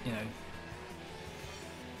 you know,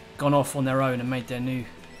 gone off on their own and made their new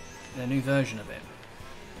version of it.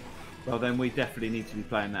 Well, then we definitely need to be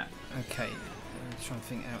playing that. Okay, I'm trying to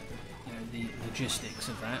think out, you know, the logistics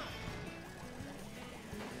of that.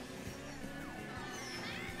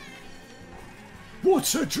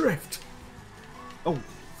 What's a drift? Oh,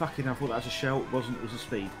 fucking hell, I thought that was a shell. It wasn't, it was a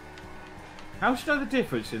speed. How should I know the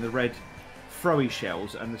difference in the red throwy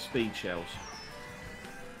shells and the speed shells?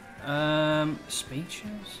 Speed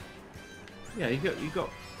shells? Yeah, you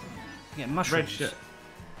got Yeah, mushrooms. red shell.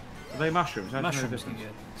 Are they mushrooms? How do you know the Mushrooms give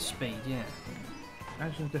difference? you speed, yeah.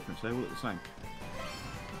 How's the difference? They all look the same.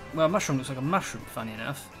 Well, a mushroom looks like a mushroom, funny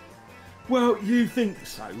enough. Well, you think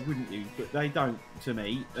so, wouldn't you? But they don't to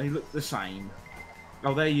me. They look the same.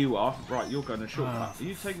 Oh, there you are. Right, you're going a shortcut. Are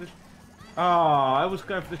you taking the... I was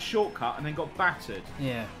going for the shortcut and then got battered.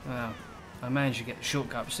 Yeah, well, I managed to get the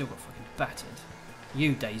shortcut, but still got fucking battered.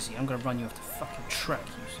 You, Daisy, I'm going to run you off the fucking track,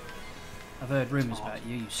 you... I've heard rumours about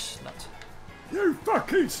you, you slut. You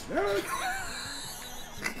fucking slut!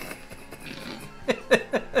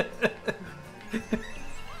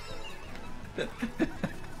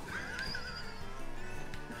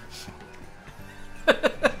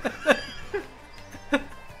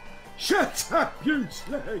 Shut up, you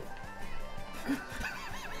slag!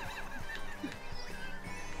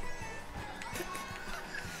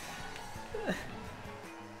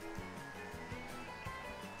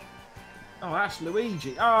 Oh, that's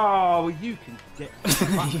Luigi. Oh, well, you can get.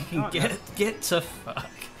 You can get to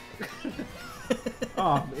fuck.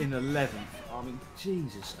 Oh, I'm in 11th. I mean,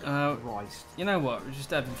 Jesus Christ. You know what? We're just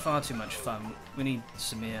having far too much fun. We need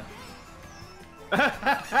Samir.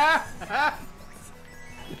 I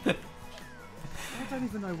don't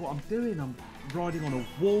even know what I'm doing. I'm riding on a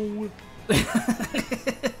wall.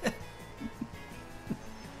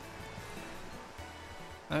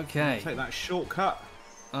 Okay. Take that shortcut.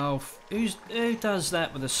 Oh, who does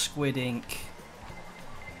that with a squid ink?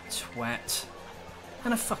 Twat.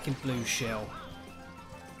 And a fucking blue shell.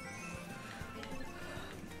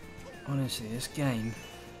 Honestly, this game.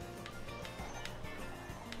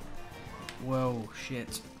 Whoa,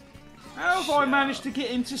 shit. How have I managed to get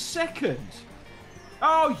into second?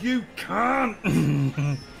 Oh, you can't!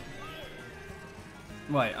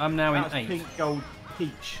 Right, I'm now in 8th. Pink, gold,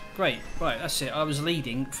 peach. Great, right, that's it. I was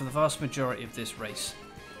leading for the vast majority of this race.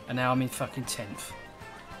 And now I'm in fucking 10th.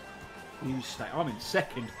 You stay. I'm in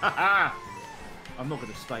second. Ha I'm not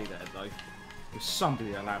going to stay there, though. If somebody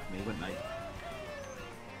will have me, wouldn't they?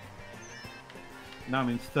 Now I'm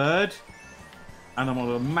in 3rd. And I'm on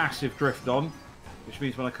a massive drift on. Which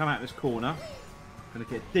means when I come out this corner, I'm going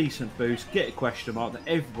to get a decent boost, get a question mark that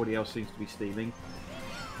everybody else seems to be stealing.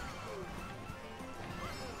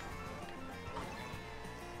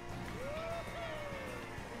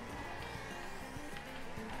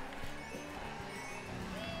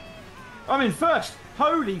 I'm in 1st.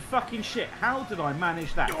 Holy fucking shit. How did I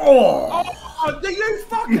manage that? Oh, you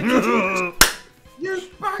fucking idiot. You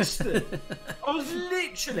bastard. I was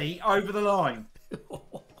literally over the line.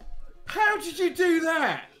 How did you do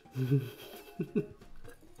that?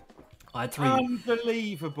 I had 3.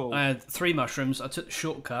 Unbelievable. I had 3 mushrooms. I took the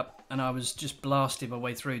shortcut and I was just blasting my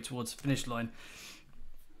way through towards the finish line.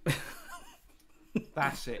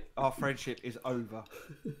 That's it. Our friendship is over.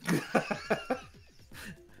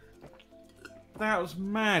 That was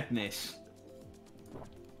madness.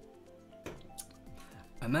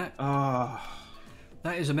 And that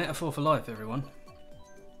is a metaphor for life, everyone.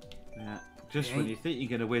 Yeah. Just when you think you're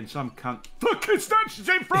going to win, some cunt fucking snatches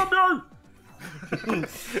it from you!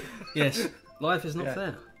 Yes, life is not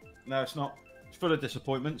fair. No, it's not. It's full of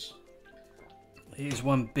disappointments. It is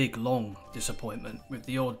one big, long disappointment with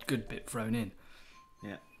the odd good bit thrown in.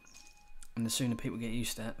 Yeah. And the sooner people get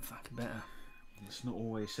used to that, the fucking better. It's not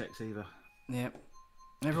always sex either. Yep.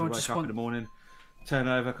 Everyone just wake up in the morning, turn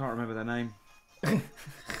over, can't remember their name.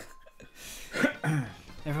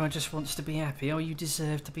 Everyone just wants to be happy. Oh, you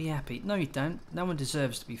deserve to be happy. No, you don't. No one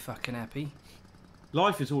deserves to be fucking happy.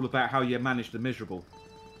 Life is all about how you manage the miserable.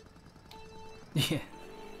 Yeah.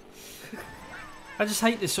 I just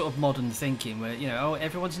hate this sort of modern thinking where, you know, oh,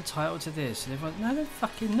 everyone's entitled to this. And everyone, no, they're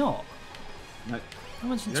fucking not. No. No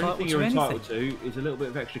one's The entitled only thing to you're anything. entitled to is a little bit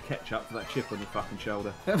of extra ketchup for that chip on your fucking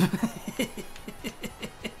shoulder.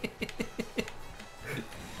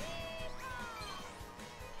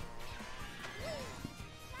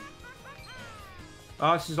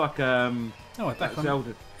 Oh, this is like oh, we're back on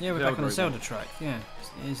Zelda. Yeah, we're back on the Zelda track. Yeah,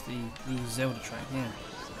 it is the Zelda track. Yeah.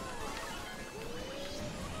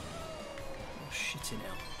 Oh, shitty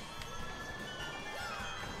now.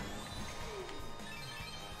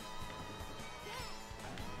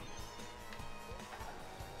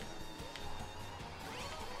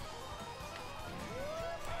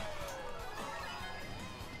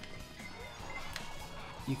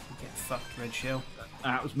 You can get fucked, Red Shell.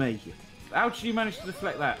 That was me. How did you manage to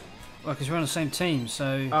deflect that? Well, because we're on the same team,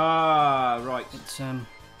 so... Ah, right. It's,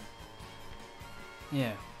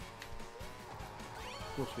 yeah.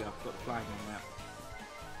 Of course we have got the flag on that.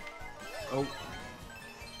 Oh.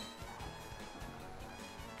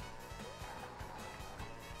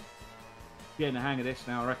 Getting the hang of this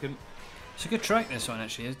now, I reckon. It's a good track, this one,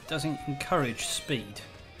 actually. It doesn't encourage speed.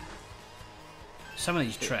 Some of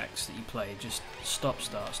these tracks that you play just stop,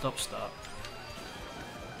 start, stop, start.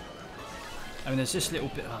 I mean, there's this little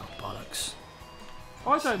bit... Oh, bollocks.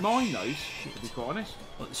 I don't mind those, to be quite honest.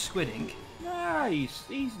 What, the squid ink? Nah, it's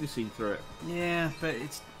easy to see through it. Yeah, but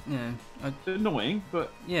it's... You know... It's annoying,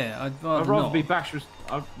 but... Yeah, I'd rather not. be bashed with...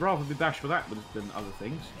 I'd rather be bashed with that than other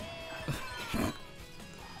things.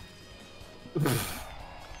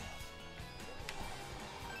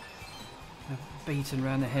 Beaten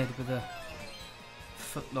around the head with a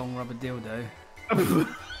foot-long rubber dildo.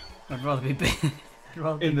 I'd rather be beaten...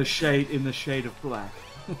 in the shade of black.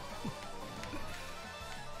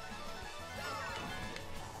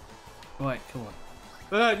 Right, come on.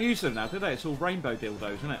 They don't use them now, do they? It's all rainbow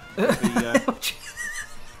dildos, isn't it?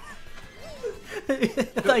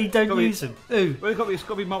 They don't use them. Ooh. Well, it's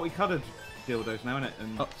got to be multicoloured dildos now, isn't it?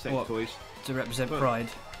 And sex toys. To represent pride.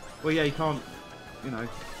 Well, yeah, you can't, you know.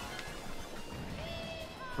 It's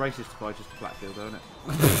racist to buy just a black dildo, isn't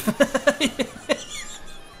it?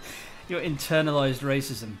 Your internalised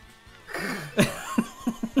racism.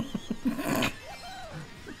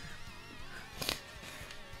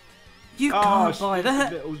 You can't buy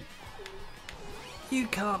that. Little... You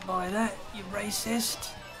can't buy that, you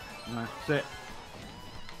racist. No, that's it.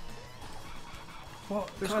 What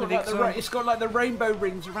It's kind got, of like example? it's got like the rainbow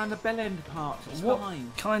rings around the bell end parts. It's What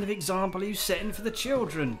fine. kind of example are you setting for the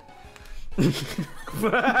children?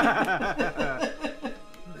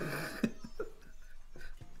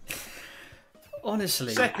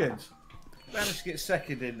 Honestly. Second. Managed to get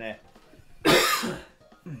second in there.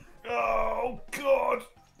 Oh, God.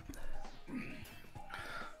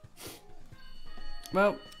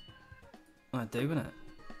 Well, I do, wouldn't it?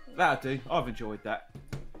 That'll do. I've enjoyed that.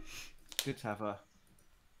 Good to have a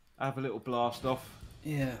little blast off.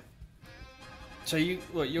 Yeah. So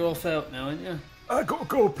you're off out now, aren't you? I got to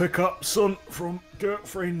go pick up son from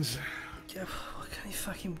girlfriends. Yeah, why can't he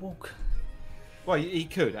fucking walk? Well, he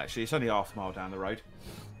could actually. It's only half a mile down the road.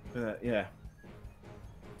 Yeah.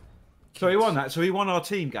 So he won that. So he won our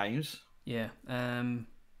team games. Yeah.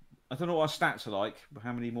 I don't know what our stats are like, but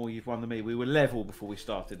how many more you've won than me. We were level before we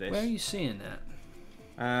started this. Where are you seeing that?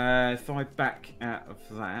 If I back out of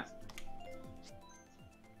that,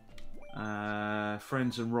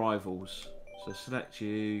 friends and rivals. So select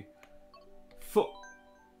you.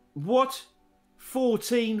 What?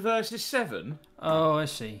 14 versus 7? Oh, I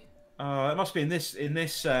see. It must be in this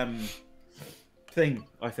thing.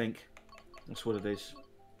 I think that's what it is.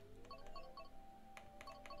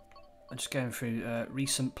 I'm just going through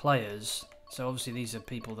recent players. So obviously these are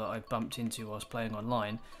people that I bumped into whilst playing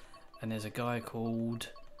online. And there's a guy called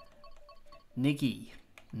Niggy.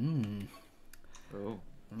 Oh.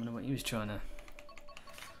 I wonder what he was trying to...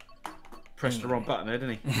 Pressed the wrong button there,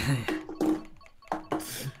 didn't he?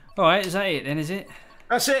 Alright, is that it then, is it?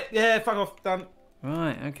 That's it. Yeah, fuck off. Done.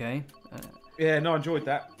 Right, okay. Yeah, no, I enjoyed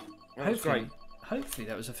that. That was great. Hopefully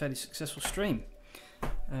that was a fairly successful stream.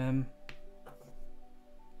 No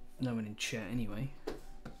one in chat anyway.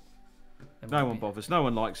 No one bothers. No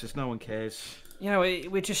one likes us. No one cares. You know,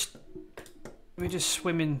 we're just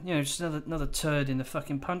swimming. You know, just another turd in the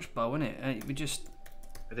fucking punch bowl, isn't it?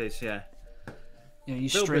 It is, yeah. You know, you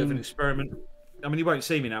A little bit of stream. an experiment. I mean, you won't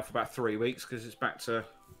see me now for about 3 weeks because it's back to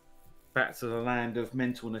the land of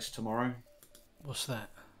mentalness tomorrow. What's that?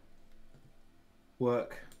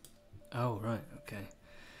 Work. Oh right, okay.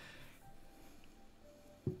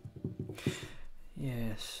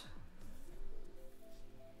 Yes.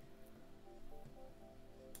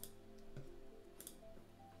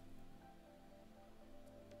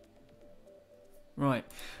 Right.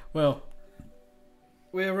 Well,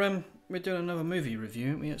 we're doing another movie review,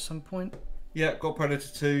 aren't we, at some point? Yeah, got Predator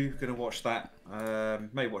 2. Gonna watch that.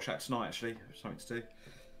 Maybe watch that tonight actually. Something to do.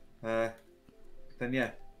 Then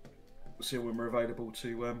yeah, we'll see when we're available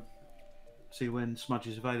to see when Smudge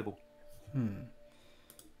is available.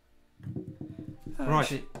 Right.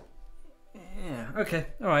 Actually, yeah. Okay.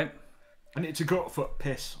 All right. I need to go for a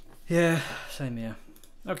piss. Yeah. Same here.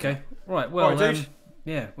 Okay. Right. Well. All right, dude.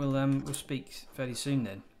 Yeah. We'll speak fairly soon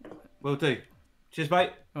then. Will do. Cheers,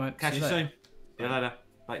 mate. All right. Catch see you later. soon. See you later.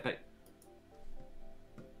 Bye.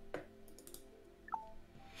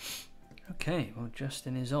 Okay. Well,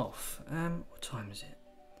 Justin is off. What time is it?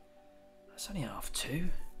 It's only 2:30.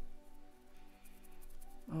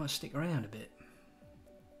 I might stick around a bit.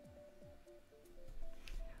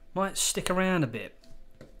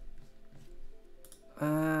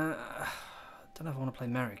 Don't know if I want to play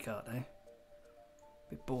Mario Kart though.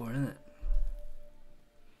 Bit boring, isn't it?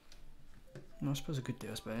 No, I suppose I could do.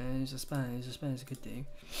 I suppose I could do.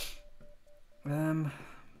 I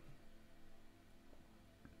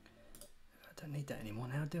don't need that anymore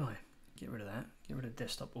now, do I? Get rid of that. Get rid of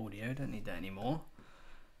desktop audio. Don't need that anymore.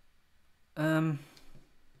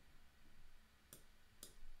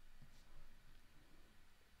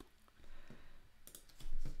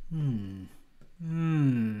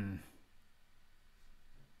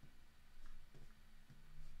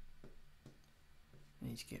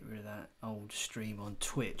 Need to get rid of that old stream on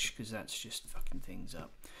Twitch because that's just fucking things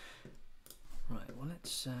up. Right, well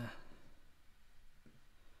let's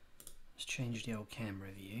change the old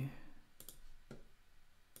camera view.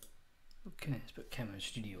 Okay, let's put Camera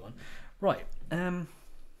Studio on. Right, now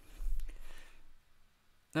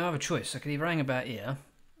I have a choice. I can either hang about here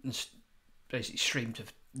and basically stream to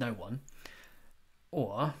no one,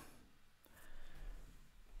 or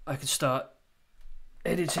I could start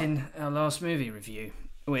editing our last movie review,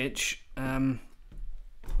 which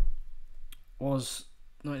was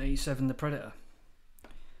 1987 The Predator.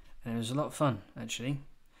 and it was a lot of fun actually.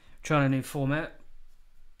 Trying a new format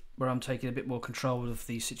where I'm taking a bit more control of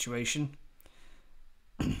the situation,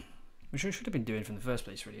 which I should have been doing from the first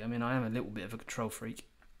place really. I mean, I am a little bit of a control freak,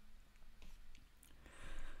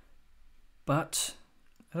 but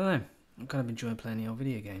I don't know, I'm kind of enjoying playing the old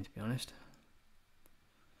video game, to be honest.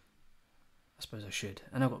 I suppose I should.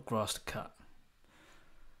 And I've got grass to cut.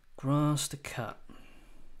 Grass to cut.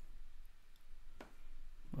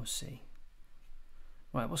 We'll see.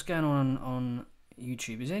 Right, what's going on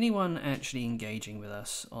YouTube? Is anyone actually engaging with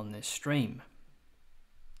us on this stream?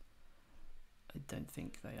 I don't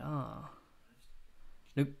think they are.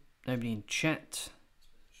 Nope, nobody in chat.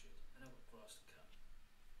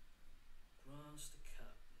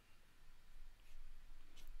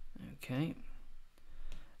 Okay.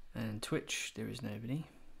 And Twitch, there is nobody.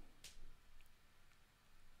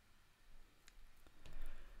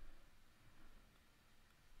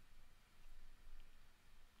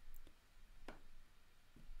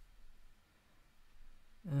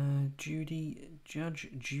 Judge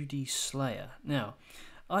Judy Slayer. Now,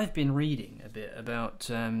 I've been reading a bit about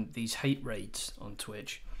these hate raids on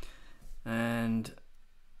Twitch, and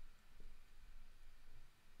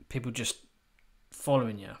people just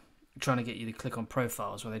following you, trying to get you to click on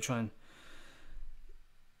profiles, where they try and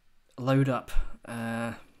load up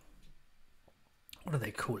what do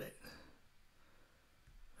they call it?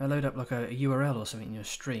 They load up like a URL or something in your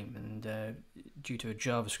stream, and due to a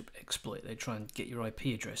JavaScript exploit, they try and get your IP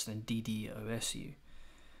address and then DDoS you.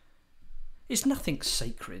 It's nothing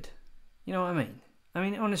sacred, you know what I mean? I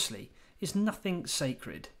mean, honestly, it's nothing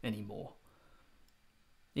sacred anymore.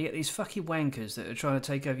 You get these fucking wankers that are trying to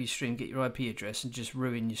take over your stream, get your IP address, and just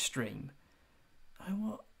ruin your stream. Oh,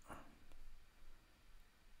 what?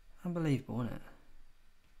 Unbelievable, isn't it?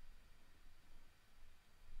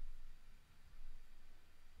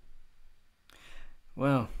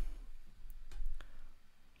 Well,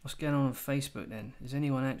 what's going on Facebook then? Is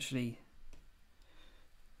anyone actually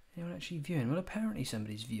viewing? Well, apparently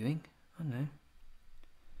somebody's viewing. I don't know.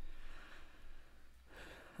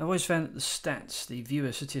 I've always found that the stats, the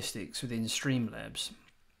viewer statistics within Streamlabs,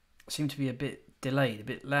 seem to be a bit delayed, a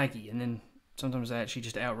bit laggy, and then sometimes they actually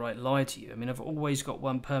just outright lie to you. I mean, I've always got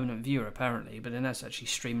one permanent viewer apparently, but then that's actually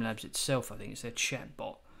Streamlabs itself. I think it's their chat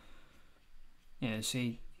bot. Yeah,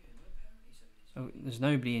 see, oh, there's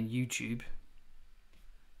nobody in YouTube.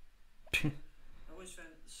 I always found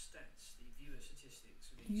that the stats, the viewer statistics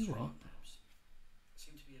within Streamlabs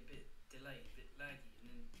seem to be a bit delayed, a bit laggy, and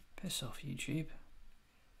then piss off, YouTube.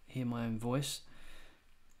 Hear my own voice.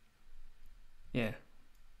 Yeah,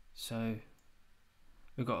 so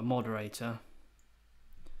we've got a moderator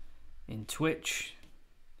in Twitch.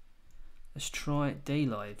 Let's try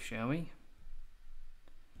D-Live, shall we?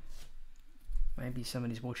 Maybe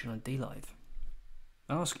somebody's watching on D-Live.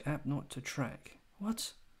 Ask app not to track.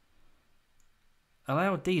 What?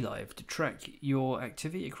 Allow D-Live to track your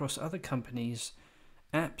activity across other companies'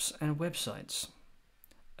 apps and websites.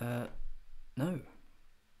 No.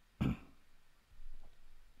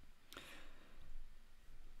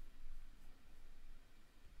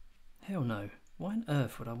 Hell no. Why on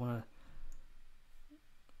earth would I want to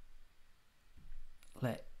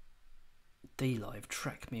let D-Live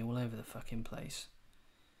track me all over the fucking place?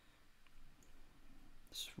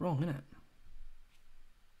 It's wrong, isn't it?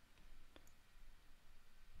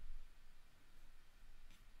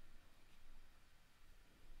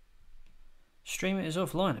 Streamer is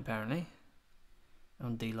offline apparently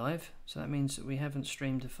on D-Live, so that means that we haven't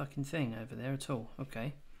streamed a fucking thing over there at all.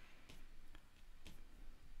 Okay.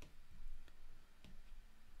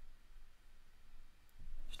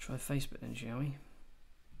 Try Facebook then, shall we?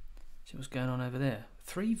 See what's going on over there.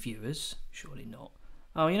 3 viewers? Surely not.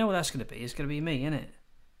 Oh, you know what that's going to be? It's going to be me, isn't it?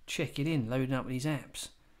 Check it in, loading up these apps.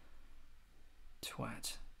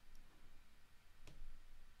 Twat.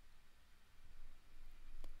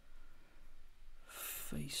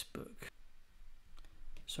 Facebook.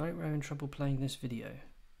 Sorry we're having trouble playing this video.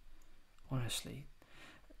 Honestly.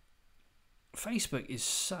 Facebook is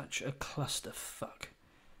such a clusterfuck.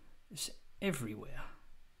 It's everywhere.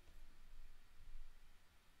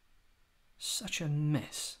 Such a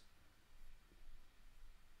mess.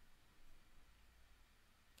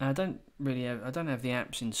 I don't have the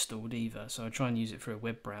apps installed either, so I try and use it through a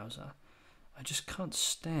web browser. I just can't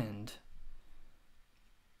stand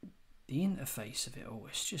the interface of it all.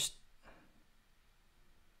 It's just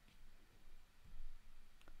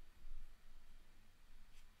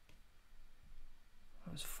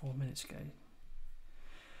that was 4 minutes ago.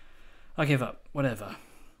 I give up. Whatever.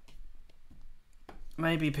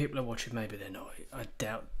 Maybe people are watching, maybe they're not. I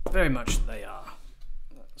doubt very much that they are.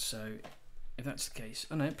 So if that's the case.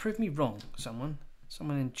 Oh no, prove me wrong, someone.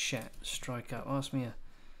 Someone in chat, strike up, ask me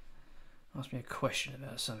a question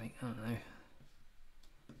about something. I don't know.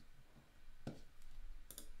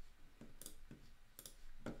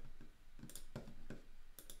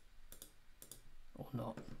 Or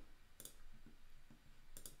not.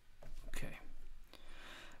 Okay.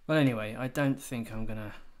 Well, anyway, I don't think I'm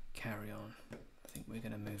gonna carry on. I think we're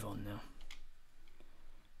gonna move on now.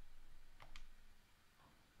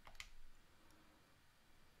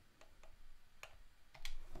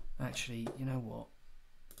 Actually, you know what?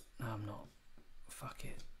 No, I'm not. Fuck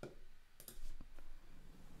it.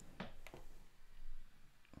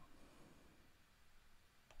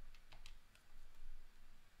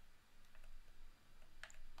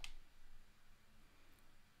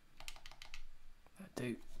 That'll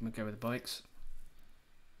do. I'm gonna go with the bikes.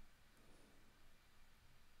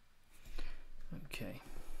 Okay.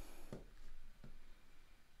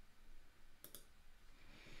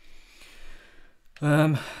 Where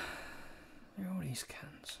are all these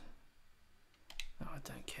cans? Oh, I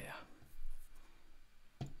don't care.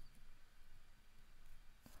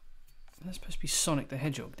 There's supposed to be Sonic the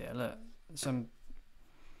Hedgehog there, look. And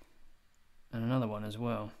another one as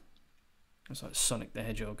well. It's like Sonic the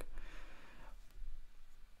Hedgehog.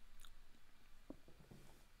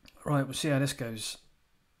 Right, we'll see how this goes.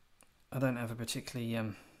 I don't have a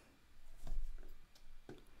particularly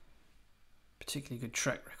good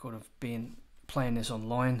track record of playing this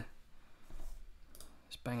online.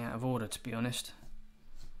 It's bang out of order, to be honest.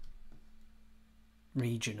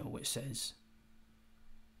 Regional, it says.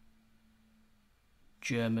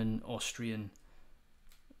 German, Austrian,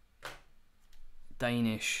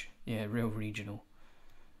 Danish. Yeah, real regional.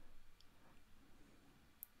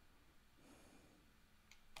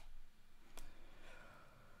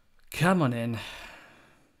 Come on in.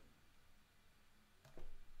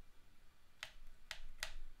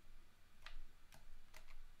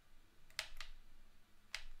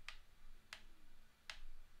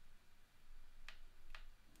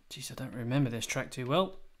 Jeez, I don't remember this track too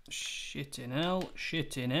well. Shitting hell,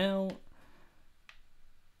 shitting hell.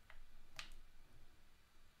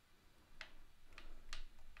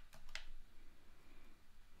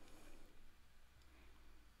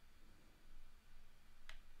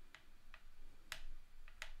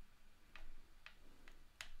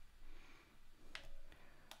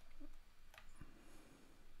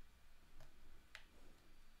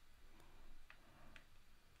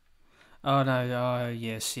 Oh no, oh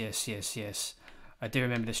yes. I do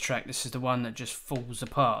remember this track. This is the one that just falls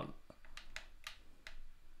apart.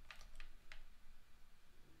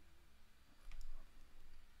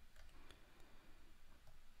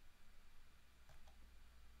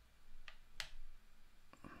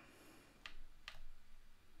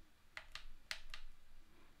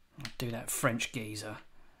 I'll do that French geezer.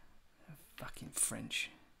 Fucking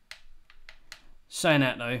French. Saying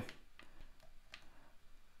that though,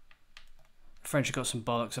 French have got some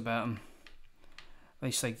bollocks about them. At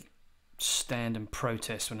least they stand and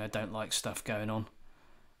protest when they don't like stuff going on.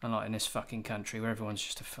 Unlike in this fucking country where everyone's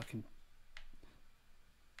just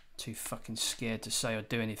too fucking scared to say or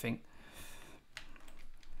do anything.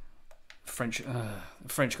 French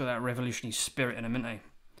got that revolutionary spirit in them, haven't they?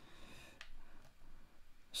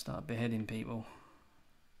 Start beheading people.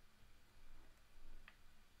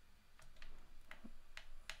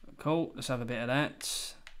 Cool, let's have a bit of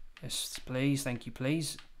that. Yes, please. Thank you,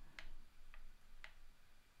 please.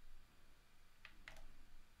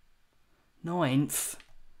 Ninth.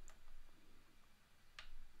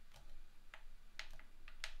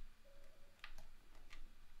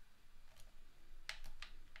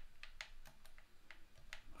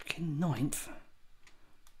 Fucking ninth.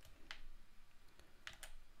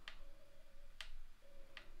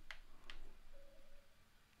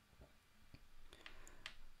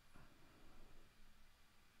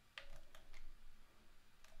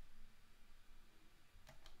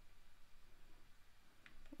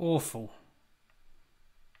 Awful.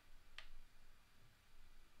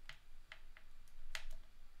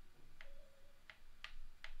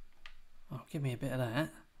 Oh, give me a bit of that.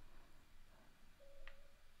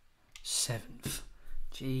 Seventh.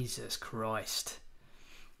 Jesus Christ.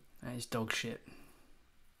 That is dog shit.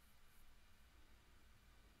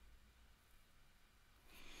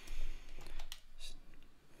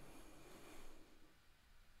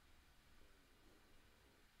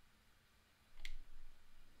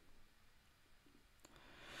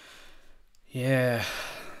 Yeah.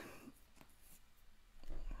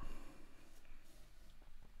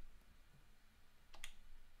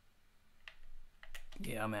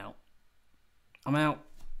 Yeah, I'm out. I'm out.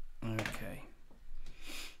 Okay.